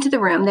first walk into the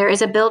room, there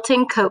is a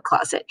built-in coat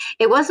closet.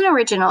 It wasn't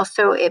original,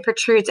 so it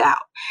protrudes out.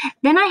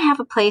 Then I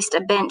have placed a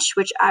bench,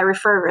 which I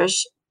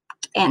refurbished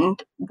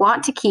and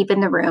want to keep in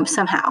the room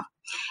somehow.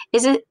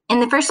 In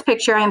the first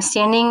picture, I am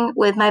standing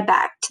with my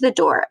back to the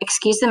door.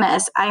 Excuse the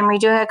mess. I am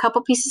redoing a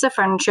couple pieces of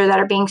furniture that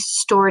are being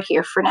stored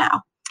here for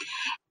now.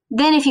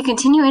 Then if you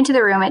continue into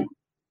the room,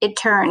 it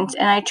turns,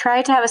 and I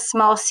try to have a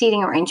small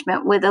seating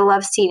arrangement with a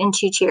love seat and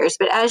 2 chairs.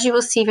 But as you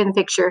will see from the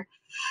picture,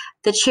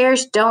 the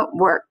chairs don't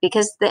work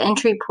because there's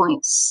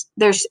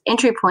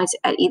entry points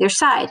at either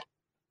side.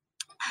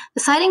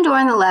 The sliding door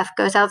on the left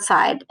goes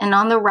outside, and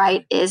on the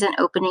right is an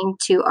opening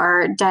to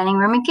our dining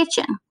room and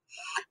kitchen.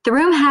 The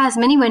room has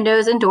many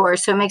windows and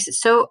doors, so it makes it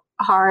so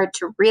hard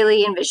to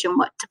really envision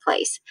what to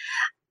place.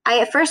 I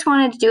at first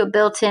wanted to do a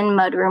built-in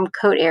mudroom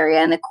coat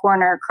area in the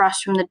corner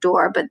across from the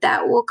door, but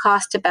that will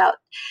cost about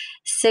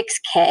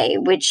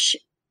 $6,000, which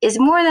is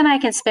more than I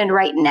can spend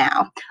right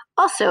now.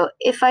 Also,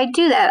 if I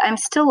do that, I'm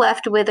still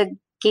left with a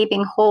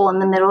gaping hole in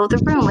the middle of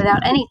the room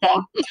without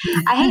anything.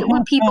 I hate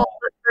when people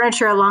put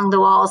furniture along the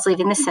walls,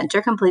 leaving the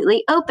center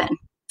completely open.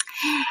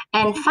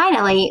 And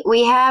finally,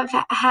 we have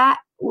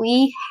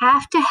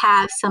to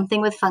have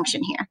something with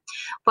function here.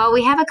 While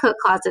we have a coat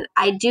closet,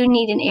 I do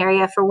need an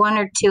area for 1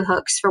 or 2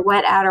 hooks for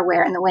wet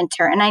outerwear in the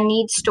winter, and I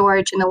need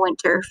storage in the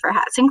winter for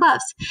hats and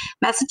gloves.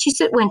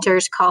 Massachusetts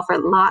winters call for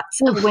lots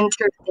of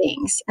winter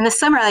things. In the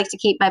summer, I like to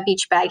keep my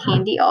beach bag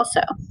handy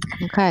also.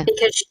 Okay.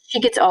 Because she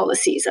gets all the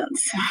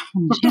seasons.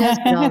 She does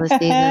get all the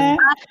seasons.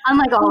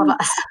 Unlike all of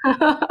us.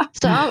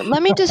 So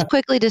let me just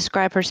quickly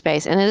describe her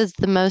space. And it is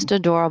the most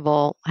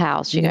adorable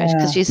house, you guys,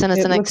 because she sent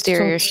us an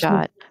exterior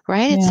shot.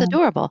 Right? It's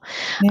adorable.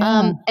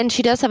 Yeah. And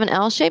she does have an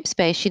L-shaped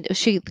space.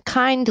 She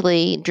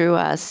kindly drew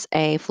us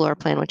a floor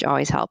plan, which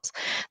always helps.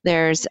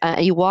 There's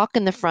you walk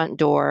in the front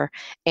door,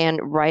 and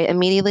right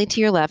immediately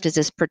to your left is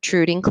this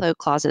protruding cloak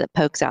closet that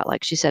pokes out.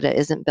 Like she said, it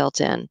isn't built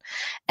in.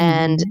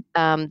 And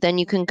then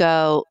you can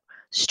go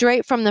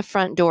straight from the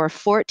front door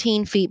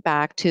 14 feet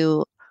back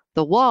to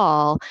the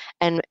wall.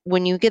 And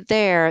when you get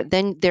there,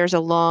 then there's a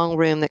long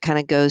room that kind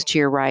of goes to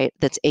your right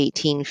that's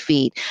 18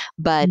 feet.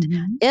 But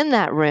in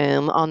that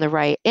room on the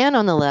right and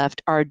on the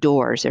left are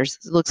doors. It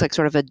looks like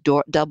sort of a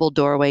double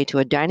doorway to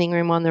a dining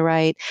room on the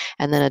right,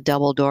 and then a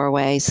double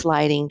doorway,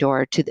 sliding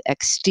door to the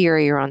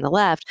exterior on the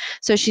left.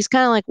 So she's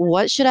kind of like,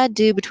 what should I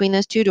do between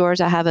those two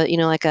doors? I have a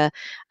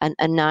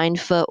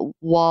 9-foot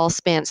wall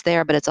spans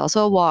there, but it's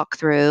also a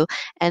walk-through.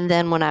 And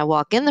then when I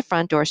walk in the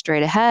front door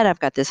straight ahead, I've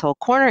got this whole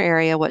corner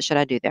area. What should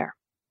I do there?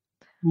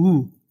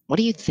 What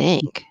do you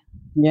think?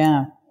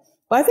 Yeah.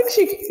 Well, I think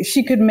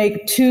she could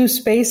make 2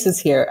 spaces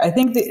here. I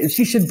think that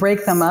she should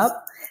break them up,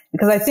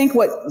 because I think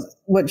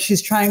what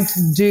she's trying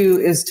to do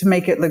is to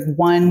make it like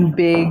one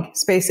big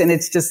space, and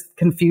it's just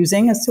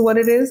confusing as to what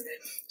it is.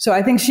 So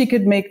I think she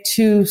could make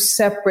 2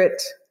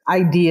 separate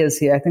ideas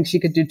here. I think she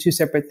could do 2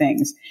 separate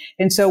things.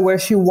 And so where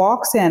she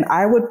walks in,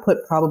 I would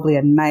put probably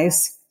a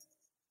nice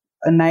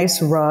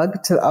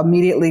rug to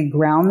immediately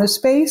ground the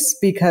space,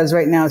 because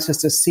right now it's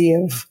just a sea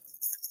of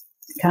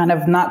kind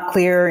of not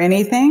clear or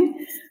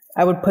anything.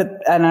 I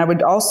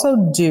would also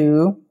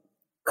do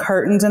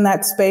curtains in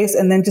that space,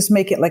 and then just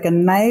make it like a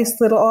nice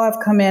little, I've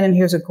come in and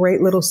here's a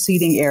great little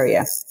seating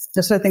area.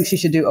 That's what I think she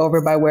should do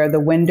over by where the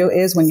window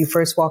is when you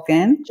first walk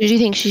in. Do you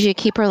think she should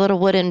keep her little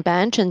wooden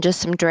bench and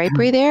just some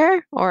drapery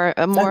there, or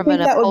more of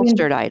an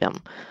upholstered item?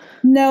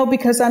 No,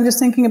 because I'm just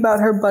thinking about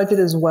her budget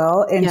as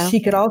well. And she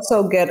could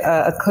also get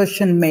a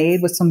cushion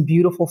made with some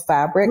beautiful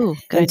fabric. Ooh,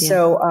 good idea.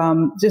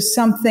 So just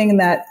something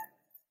that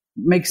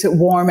makes it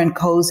warm and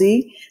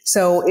cozy.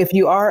 So if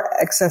you are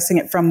accessing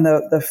it from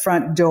the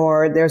front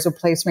door, there's a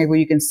place maybe where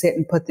you can sit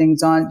and put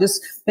things on.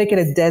 Just make it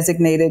a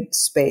designated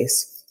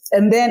space.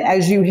 And then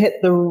as you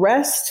hit the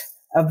rest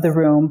of the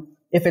room,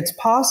 if it's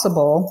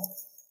possible,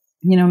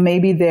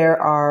 maybe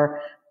there are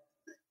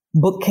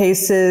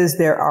bookcases,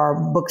 there are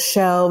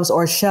bookshelves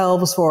or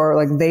shelves for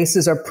like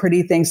vases or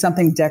pretty things,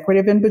 something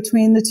decorative in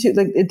between the two.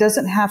 Like, it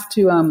doesn't have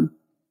to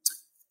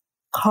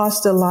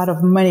cost a lot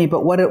of money,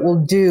 but what it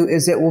will do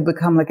is it will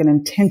become like an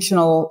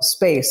intentional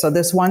space. So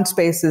this one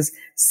space is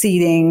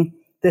seating.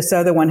 This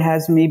other one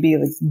has maybe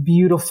like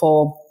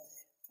beautiful,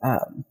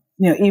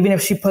 even if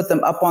she put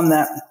them up on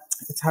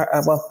it's hard.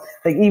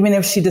 Like even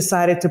if she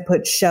decided to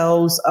put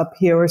shelves up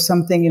here or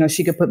something,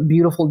 she could put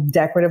beautiful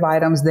decorative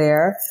items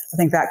there. I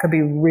think that could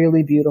be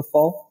really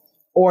beautiful.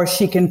 Or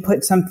she can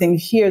put something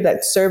here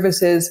that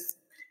services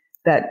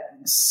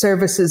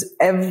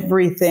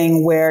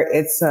everything, where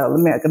it's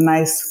like a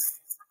nice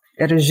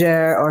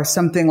etagere or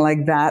something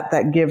like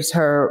that gives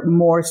her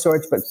more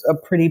storage, but a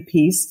pretty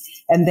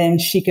piece. And then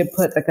she could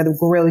put like a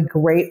really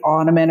great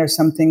ornament or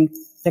something,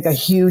 like a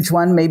huge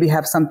one, maybe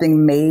have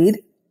something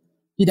made.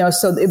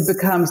 So it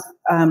becomes,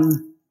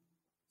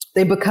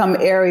 they become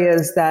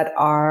areas that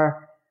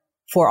are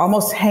for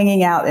almost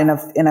hanging out in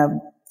a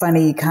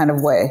funny kind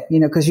of way,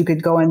 because you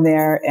could go in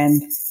there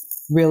and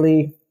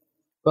really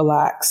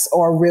relax,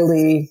 or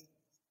really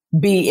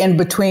be in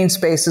between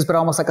spaces, but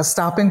almost like a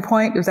stopping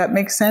point, if that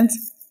makes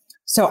sense.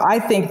 So I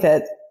think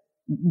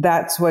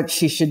that's what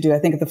she should do. I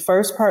think the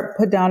first part,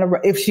 put down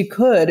if she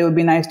could, it would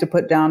be nice to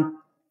put down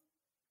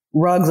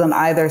rugs on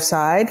either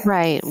side.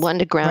 Right. One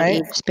to ground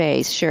each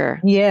space. Sure.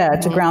 Yeah.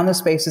 To ground the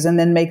spaces, and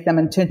then make them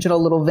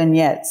intentional little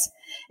vignettes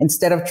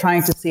instead of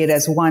trying to see it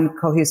as one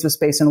cohesive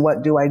space. And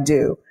what do I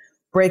do?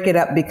 Break it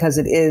up, because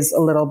it is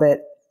a little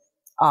bit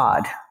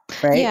odd.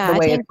 right? Yeah, I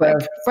think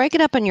break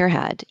it up in your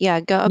head. Yeah,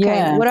 go,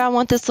 okay, what do I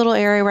want this little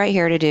area right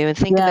here to do? And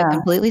think of it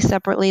completely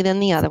separately than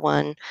the other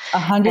one.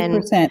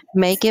 100%.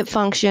 Make it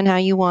function how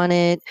you want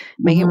it.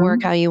 Make it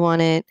work how you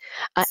want it.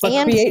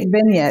 And create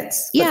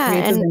vignettes. Yeah,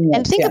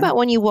 and think about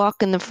when you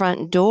walk in the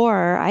front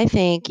door, I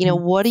think,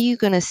 what are you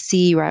going to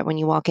see right when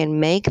you walk in?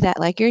 Make that,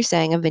 like you're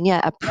saying, a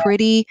vignette, a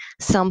pretty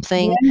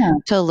something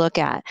to look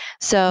at.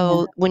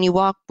 So when you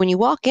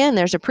walk in,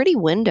 there's a pretty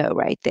window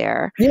right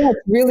there. Yeah, it's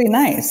really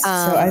nice.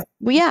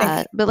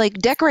 But like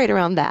decorate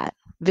around that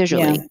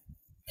visually.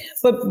 Yeah.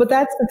 But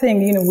that's the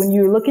thing, when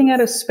you're looking at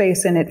a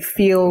space and it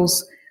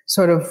feels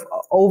sort of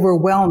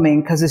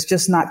overwhelming because it's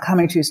just not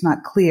coming to you, it's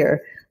not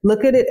clear.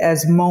 Look at it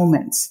as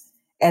moments,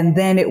 and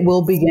then it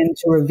will begin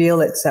to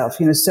reveal itself.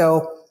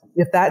 So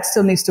if that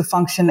still needs to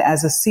function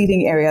as a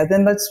seating area,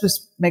 then let's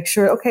just make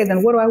sure, okay,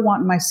 then what do I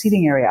want in my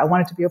seating area? I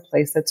want it to be a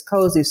place that's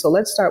cozy. So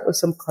let's start with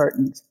some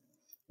curtains.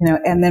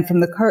 And then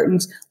from the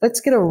curtains, let's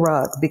get a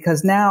rug,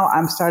 because now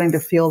I'm starting to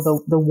feel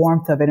the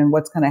warmth of it and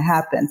what's going to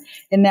happen.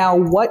 And now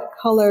what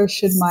color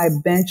should my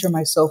bench or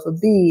my sofa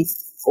be,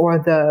 or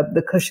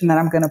the cushion that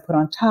I'm going to put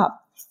on top?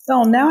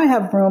 So now I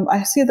have room.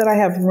 I see that I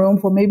have room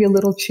for maybe a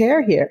little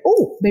chair here.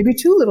 Oh, maybe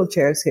 2 little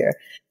chairs here.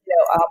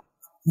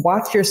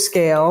 Watch your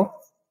scale,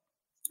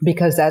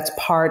 because that's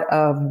part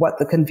of what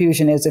the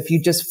confusion is. If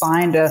you just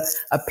find a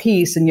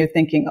piece and you're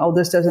thinking, oh,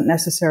 this doesn't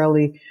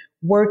necessarily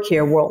work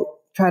here, well,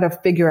 try to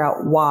figure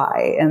out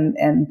why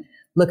and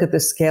look at the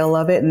scale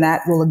of it. And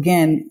that will,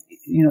 again,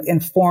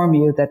 inform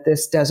you that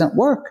this doesn't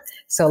work.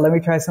 So let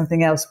me try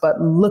something else, but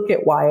look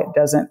at why it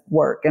doesn't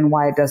work and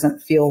why it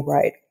doesn't feel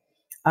right.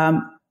 I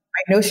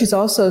know she's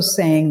also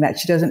saying that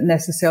she doesn't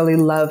necessarily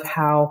love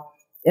how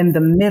in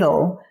the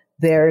middle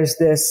there's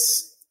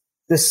this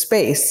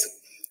space.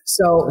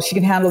 So she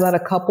can handle that a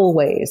couple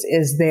ways.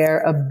 Is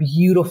there a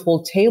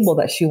beautiful table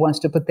that she wants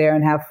to put there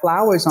and have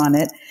flowers on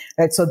it?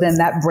 Right? So then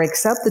that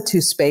breaks up the 2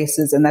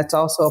 spaces. And that's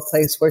also a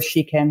place where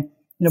she can,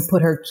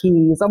 put her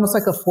keys, almost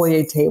like a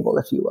foyer table,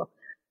 if you will.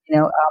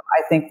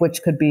 I think,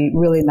 which could be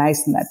really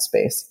nice in that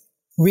space,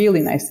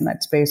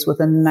 with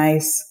a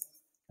nice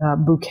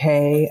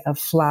bouquet of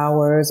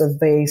flowers, a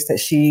vase that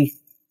she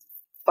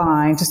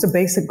finds, just a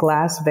basic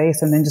glass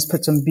vase, and then just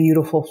put some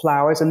beautiful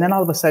flowers. And then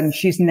all of a sudden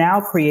she's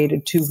now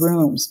created 2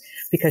 rooms,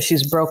 because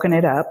she's broken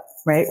it up,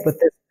 right, with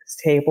this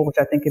table, which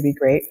I think would be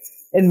great.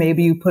 And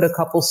maybe you put a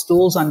couple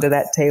stools under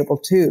that table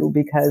too,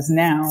 because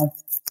now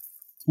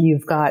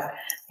you've got,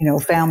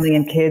 family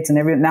and kids and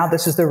everything. Now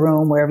this is the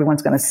room where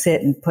everyone's going to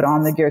sit and put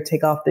on the gear,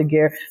 take off the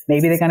gear.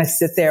 Maybe they're going to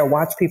sit there,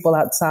 watch people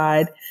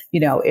outside.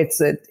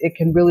 It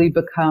can really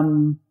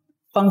become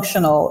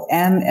functional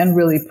and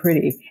really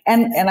pretty.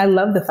 And I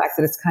love the fact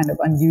that it's kind of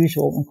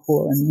unusual and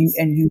cool,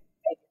 and you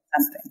make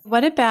something.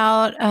 What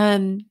about,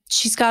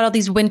 she's got all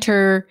these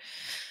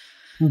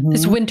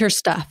this winter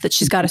stuff that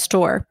she's got to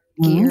store.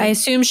 I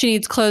assume she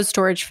needs clothes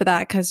storage for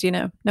that, because,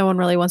 no one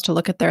really wants to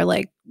look at their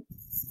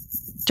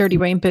dirty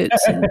rain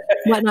boots and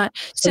whatnot.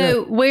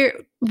 So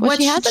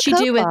what should she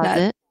do with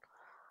that?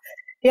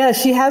 Yeah,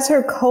 she has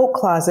her coat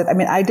closet. I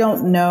mean, I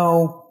don't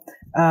know.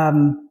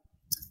 I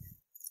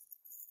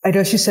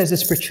know she says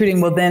it's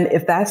protruding. Well, then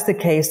if that's the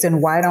case, then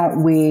why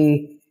don't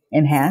we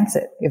enhance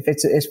it? If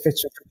it's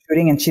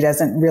protruding and she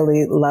doesn't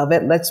really love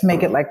it, let's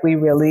make it like we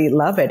really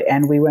love it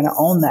and we want to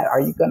own that. Are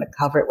you going to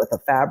cover it with a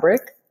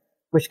fabric,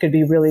 which could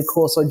be really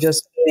cool? So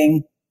just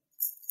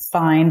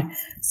find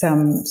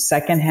some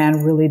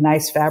secondhand, really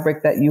nice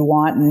fabric that you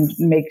want and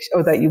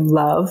or that you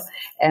love,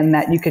 and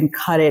that you can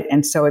cut it.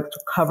 And so it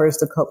covers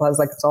the coat closet,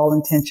 like it's all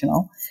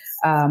intentional.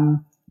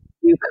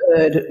 You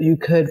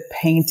could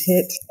paint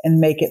it and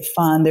make it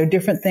fun. There are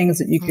different things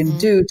that you can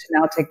do to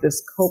now take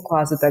this coat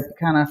closet that you're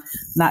kind of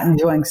not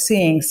enjoying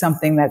seeing,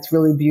 something that's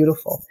really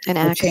beautiful. An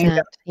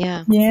accent,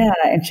 yeah,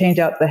 and change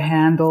out the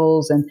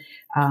handles and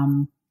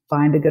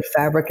find a good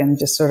fabric and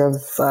just sort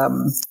of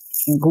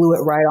and glue it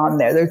right on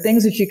there. There are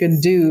things that you can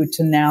do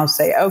to now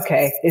say,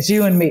 okay, it's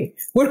you and me.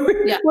 What are we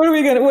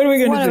going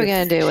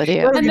to do with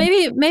you? And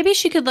maybe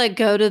she could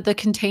go to the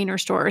Container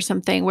Store or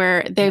something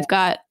where they've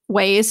got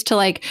ways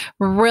to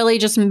really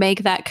just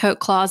make that coat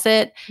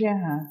closet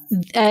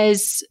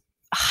as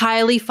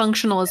highly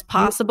functional as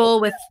possible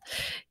with,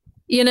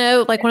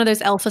 one of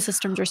those Alpha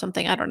systems or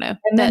something. I don't know.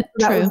 And that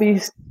would be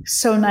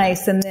so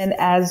nice. And then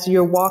as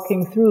you're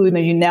walking through,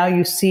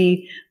 you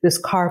see this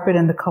carpet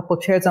and the couple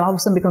chairs, and all of a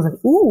sudden it becomes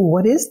like, ooh,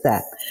 what is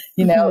that?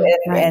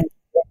 And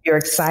you're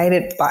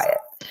excited by it.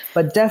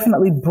 But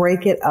definitely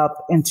break it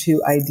up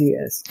into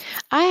ideas.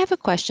 I have a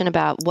question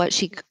about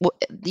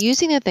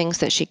using the things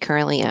that she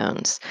currently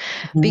owns,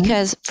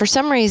 because for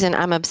some reason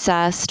I'm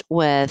obsessed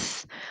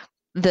with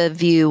the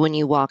view when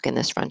you walk in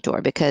this front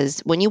door,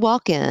 because when you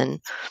walk in,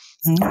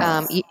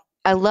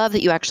 I love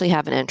that you actually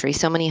have an entry.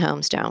 So many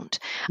homes don't.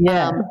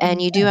 Yeah.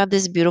 And you do have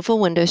this beautiful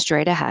window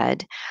straight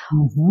ahead.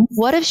 Mm-hmm.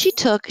 What if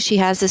she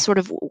has this sort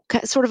of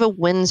a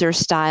Windsor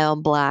style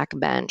black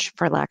bench,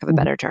 for lack of a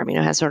better term,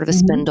 has sort of a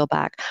spindle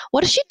back.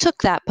 What if she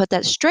took that, put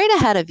that straight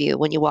ahead of you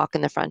when you walk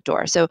in the front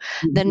door? So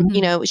then,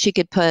 she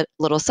could put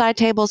little side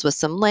tables with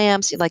some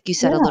lamps, like you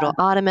said, a little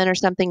ottoman or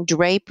something,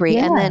 drapery,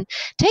 and then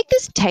take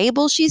this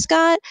table she's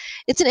got.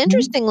 It's an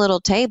interesting little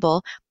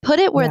table. Put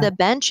it where the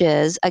bench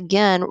is,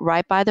 again,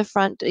 right by the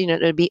front,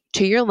 it'd be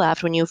to your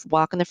left when you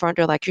walk in the front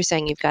door, like you're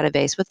saying, you've got a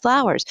vase with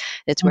flowers.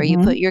 It's where you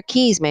put your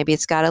keys. Maybe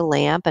it's got a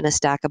lamp and a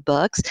stack of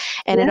books.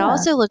 And it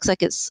also looks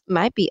like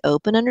might be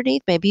open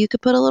underneath. Maybe you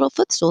could put a little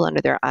footstool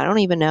under there. I don't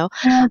even know.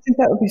 Yeah, I think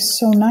that would be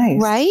so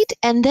nice. Right?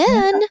 And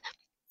then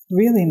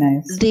really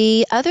nice.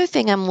 The other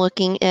thing I'm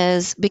looking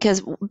is,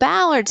 because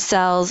Ballard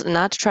sells,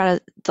 not to try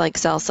to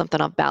sell something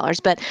off Ballard's,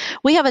 but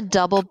we have a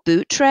double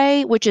boot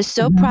tray, which is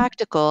so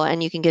practical,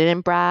 and you can get it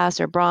in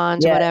brass or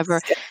bronze or whatever.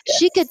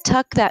 She could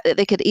tuck that.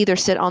 They could either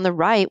sit on the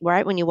right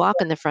when you walk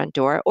in the front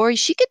door, or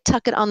she could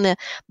tuck it on the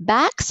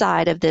back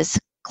side of this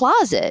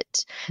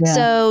closet.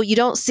 So you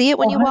don't see it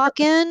when you walk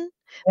in.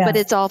 But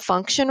it's all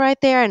function right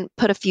there, and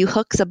put a few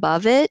hooks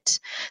above it.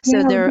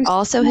 So they're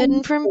also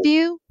hidden from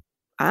view.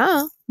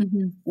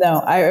 No,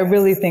 I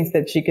really think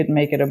that she could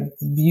make it a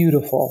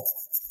beautiful,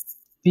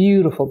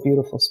 beautiful,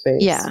 beautiful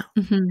space. Yeah.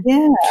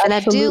 Yeah. And I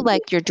do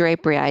like your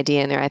drapery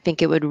idea in there. I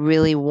think it would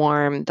really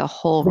warm the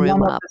whole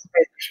room up.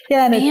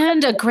 Yeah.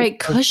 And a great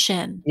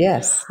cushion.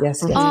 Yes.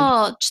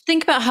 Oh, just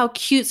think about how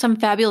cute some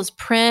fabulous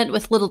print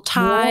with little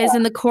ties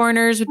in the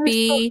corners would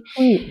be.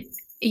 So sweet.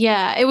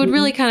 Yeah, it would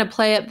really kind of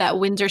play up that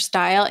Windsor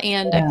style.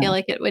 And I feel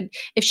like it would,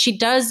 if she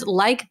does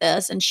like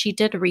this and she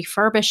did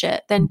refurbish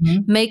it, then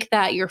make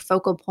that your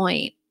focal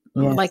point.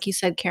 Yes. Like you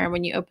said, Karen,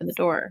 when you open the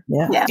door.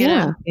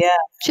 Yeah.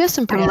 Just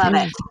some pretty I love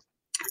it.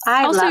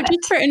 I also, love just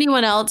it. for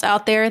anyone else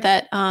out there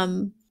that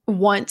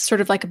wants sort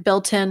of like a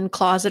built-in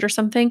closet or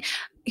something,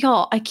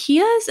 y'all,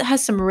 IKEA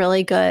has some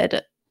really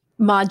good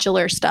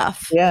modular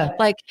stuff. Yeah.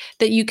 Like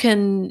that you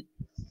can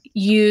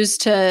use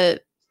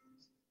to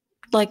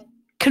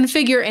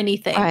configure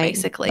anything,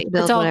 basically.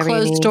 Build it's all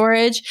closed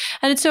storage,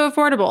 and it's so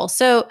affordable.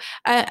 So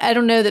I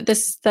don't know that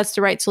that's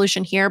the right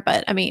solution here,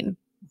 but I mean.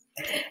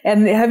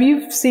 And have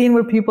you seen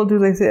where people do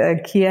like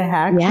IKEA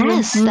hacks?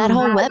 Yes, that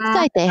whole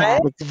website they have.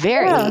 It's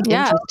very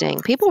interesting.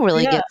 People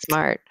really get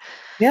smart.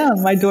 Yeah,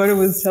 my daughter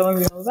was telling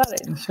me all about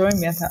it and showing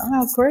me. I thought,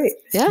 oh, great.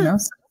 Yeah.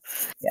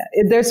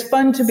 There's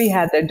fun to be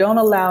had there. Don't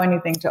allow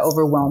anything to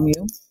overwhelm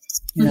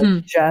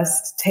you.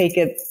 Just take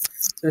it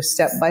sort of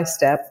step by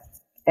step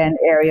and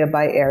area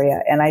by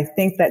area. And I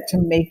think that to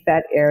make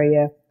that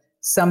area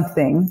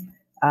something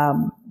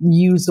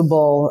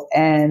usable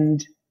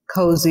and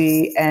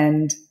cozy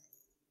and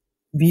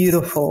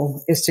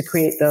beautiful is to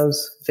create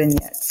those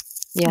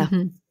vignettes.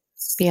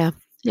 Yeah.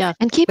 Yeah.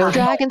 And keep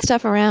dragging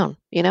stuff around.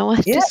 You know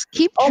what? Just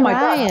keep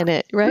trying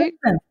it, right?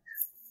 Listen,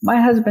 my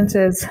husband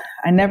says,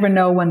 I never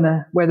know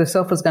where the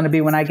sofa's going to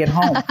be when I get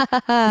home.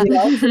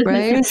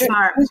 Right?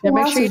 Smart. And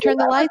make sure you turn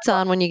the lights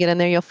on when you get in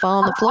there. You'll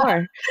fall on the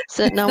floor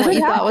sitting on what you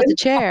thought was a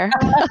chair.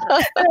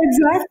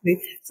 Exactly.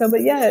 So,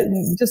 but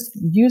just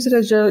use it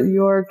as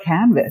your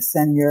canvas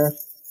and your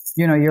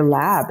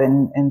lab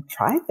and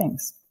try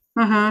things.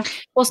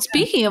 Well,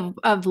 speaking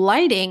of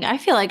lighting, I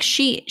feel like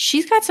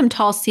she's got some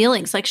tall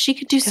ceilings. Like she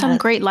could do some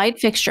great light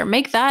fixture.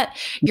 Make that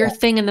your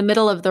thing in the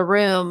middle of the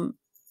room.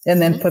 And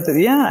then put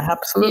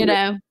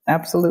absolutely.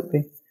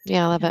 Absolutely.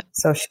 Yeah, I love it.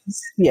 So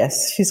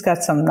she's got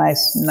some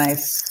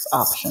nice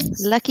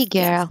options. Lucky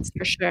girl. Yes,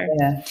 for sure.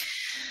 Yeah.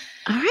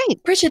 All right,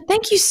 Bridget,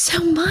 thank you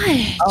so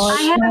much.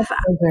 I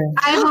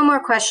have one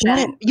more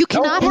question. You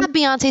cannot have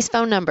Beyonce's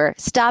phone number.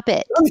 Stop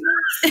it.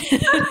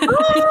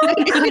 I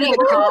couldn't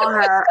call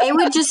her. It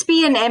would just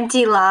be an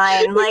empty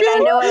line. Like I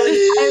know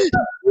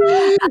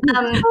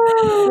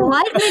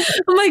oh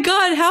my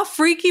God, how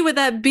freaky would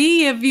that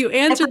be if you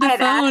answered the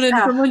phone and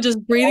someone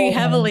just breathing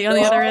heavily on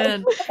the other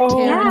end?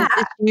 Yeah.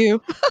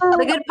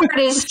 The good part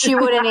is she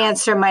wouldn't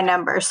answer my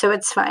number, so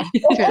it's fine.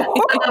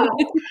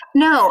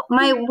 No,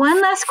 my one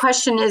last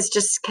question is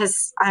just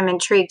because I'm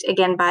intrigued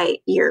again by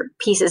your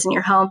pieces in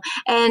your home.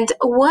 And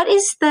what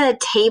is the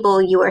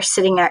table you are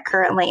sitting at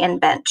currently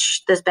and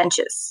those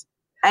benches?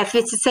 If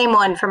it's the same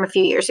one from a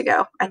few years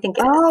ago, I think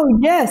it is. Oh,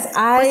 yes.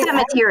 What's that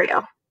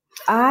material?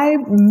 I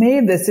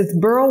made this. It's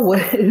burl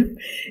wood.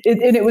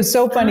 And it was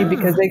so funny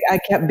because I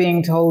kept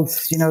being told,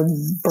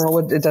 burl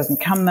wood, it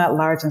doesn't come that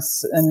large and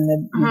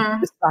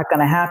it's not going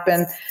to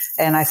happen.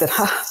 And I said,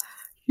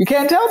 you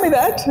can't tell me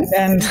that.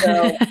 And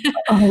so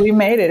we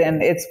made it.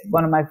 And it's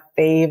one of my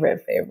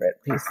favorite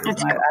pieces.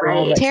 That's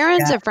great.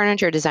 Taryn's a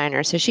furniture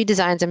designer, so she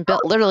designs and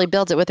literally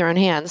builds it with her own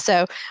hands.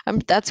 So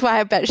that's why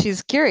I bet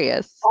she's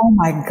curious. Oh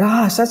my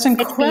gosh, that's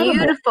incredible. It's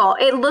beautiful.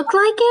 It looked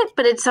like it,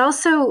 but it's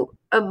also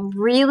a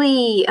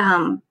really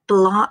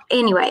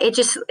anyway,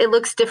 it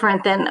looks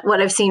different than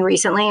what I've seen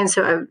recently, and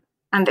so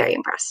I'm very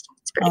impressed.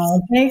 It's pretty. Oh,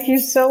 thank you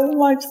so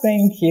much.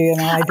 Thank you.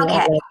 And I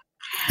love it.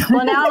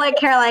 Well, now I'll let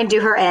Caroline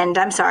do her end.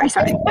 I'm sorry.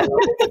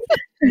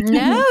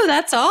 No,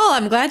 that's all.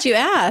 I'm glad you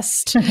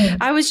asked.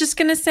 I was just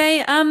going to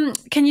say,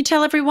 can you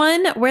tell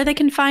everyone where they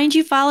can find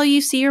you, follow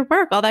you, see your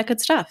work, all that good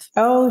stuff?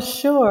 Oh,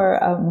 sure.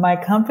 My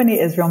company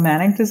is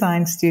Romantic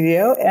Design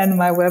Studio, and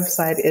my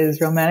website is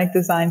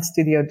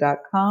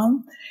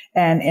romanticdesignstudio.com,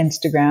 and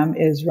Instagram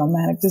is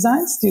Romantic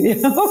Design Studio.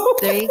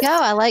 There you go.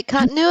 I like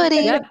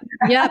continuity.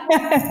 Yep.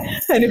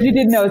 And if you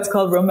didn't know, it's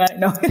called Romantic.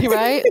 No.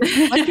 Right?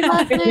 What's your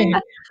last name?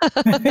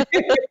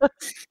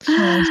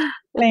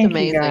 Thank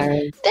you,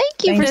 guys.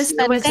 Thank you for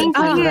spending Thank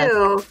time with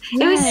us. you.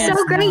 It was so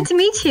great to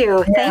meet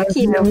you. Thank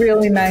you.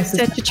 Really nice.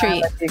 Such a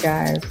treat. With you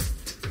guys.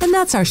 And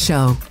that's our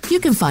show. You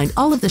can find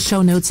all of the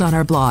show notes on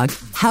our blog,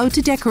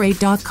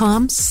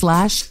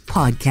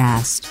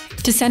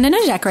 howtodecorate.com/podcast. To send in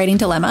a decorating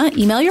dilemma,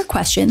 email your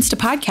questions to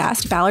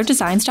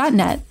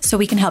podcast@ballarddesigns.net so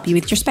we can help you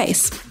with your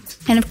space.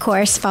 And of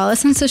course, follow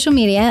us on social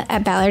media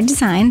at Ballard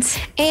Designs.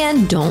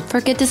 And don't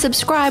forget to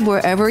subscribe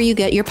wherever you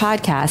get your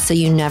podcast so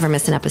you never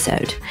miss an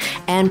episode.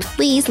 And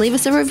please leave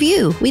us a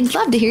review. We'd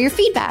love to hear your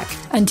feedback.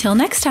 Until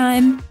next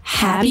time,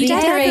 happy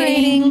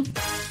decorating.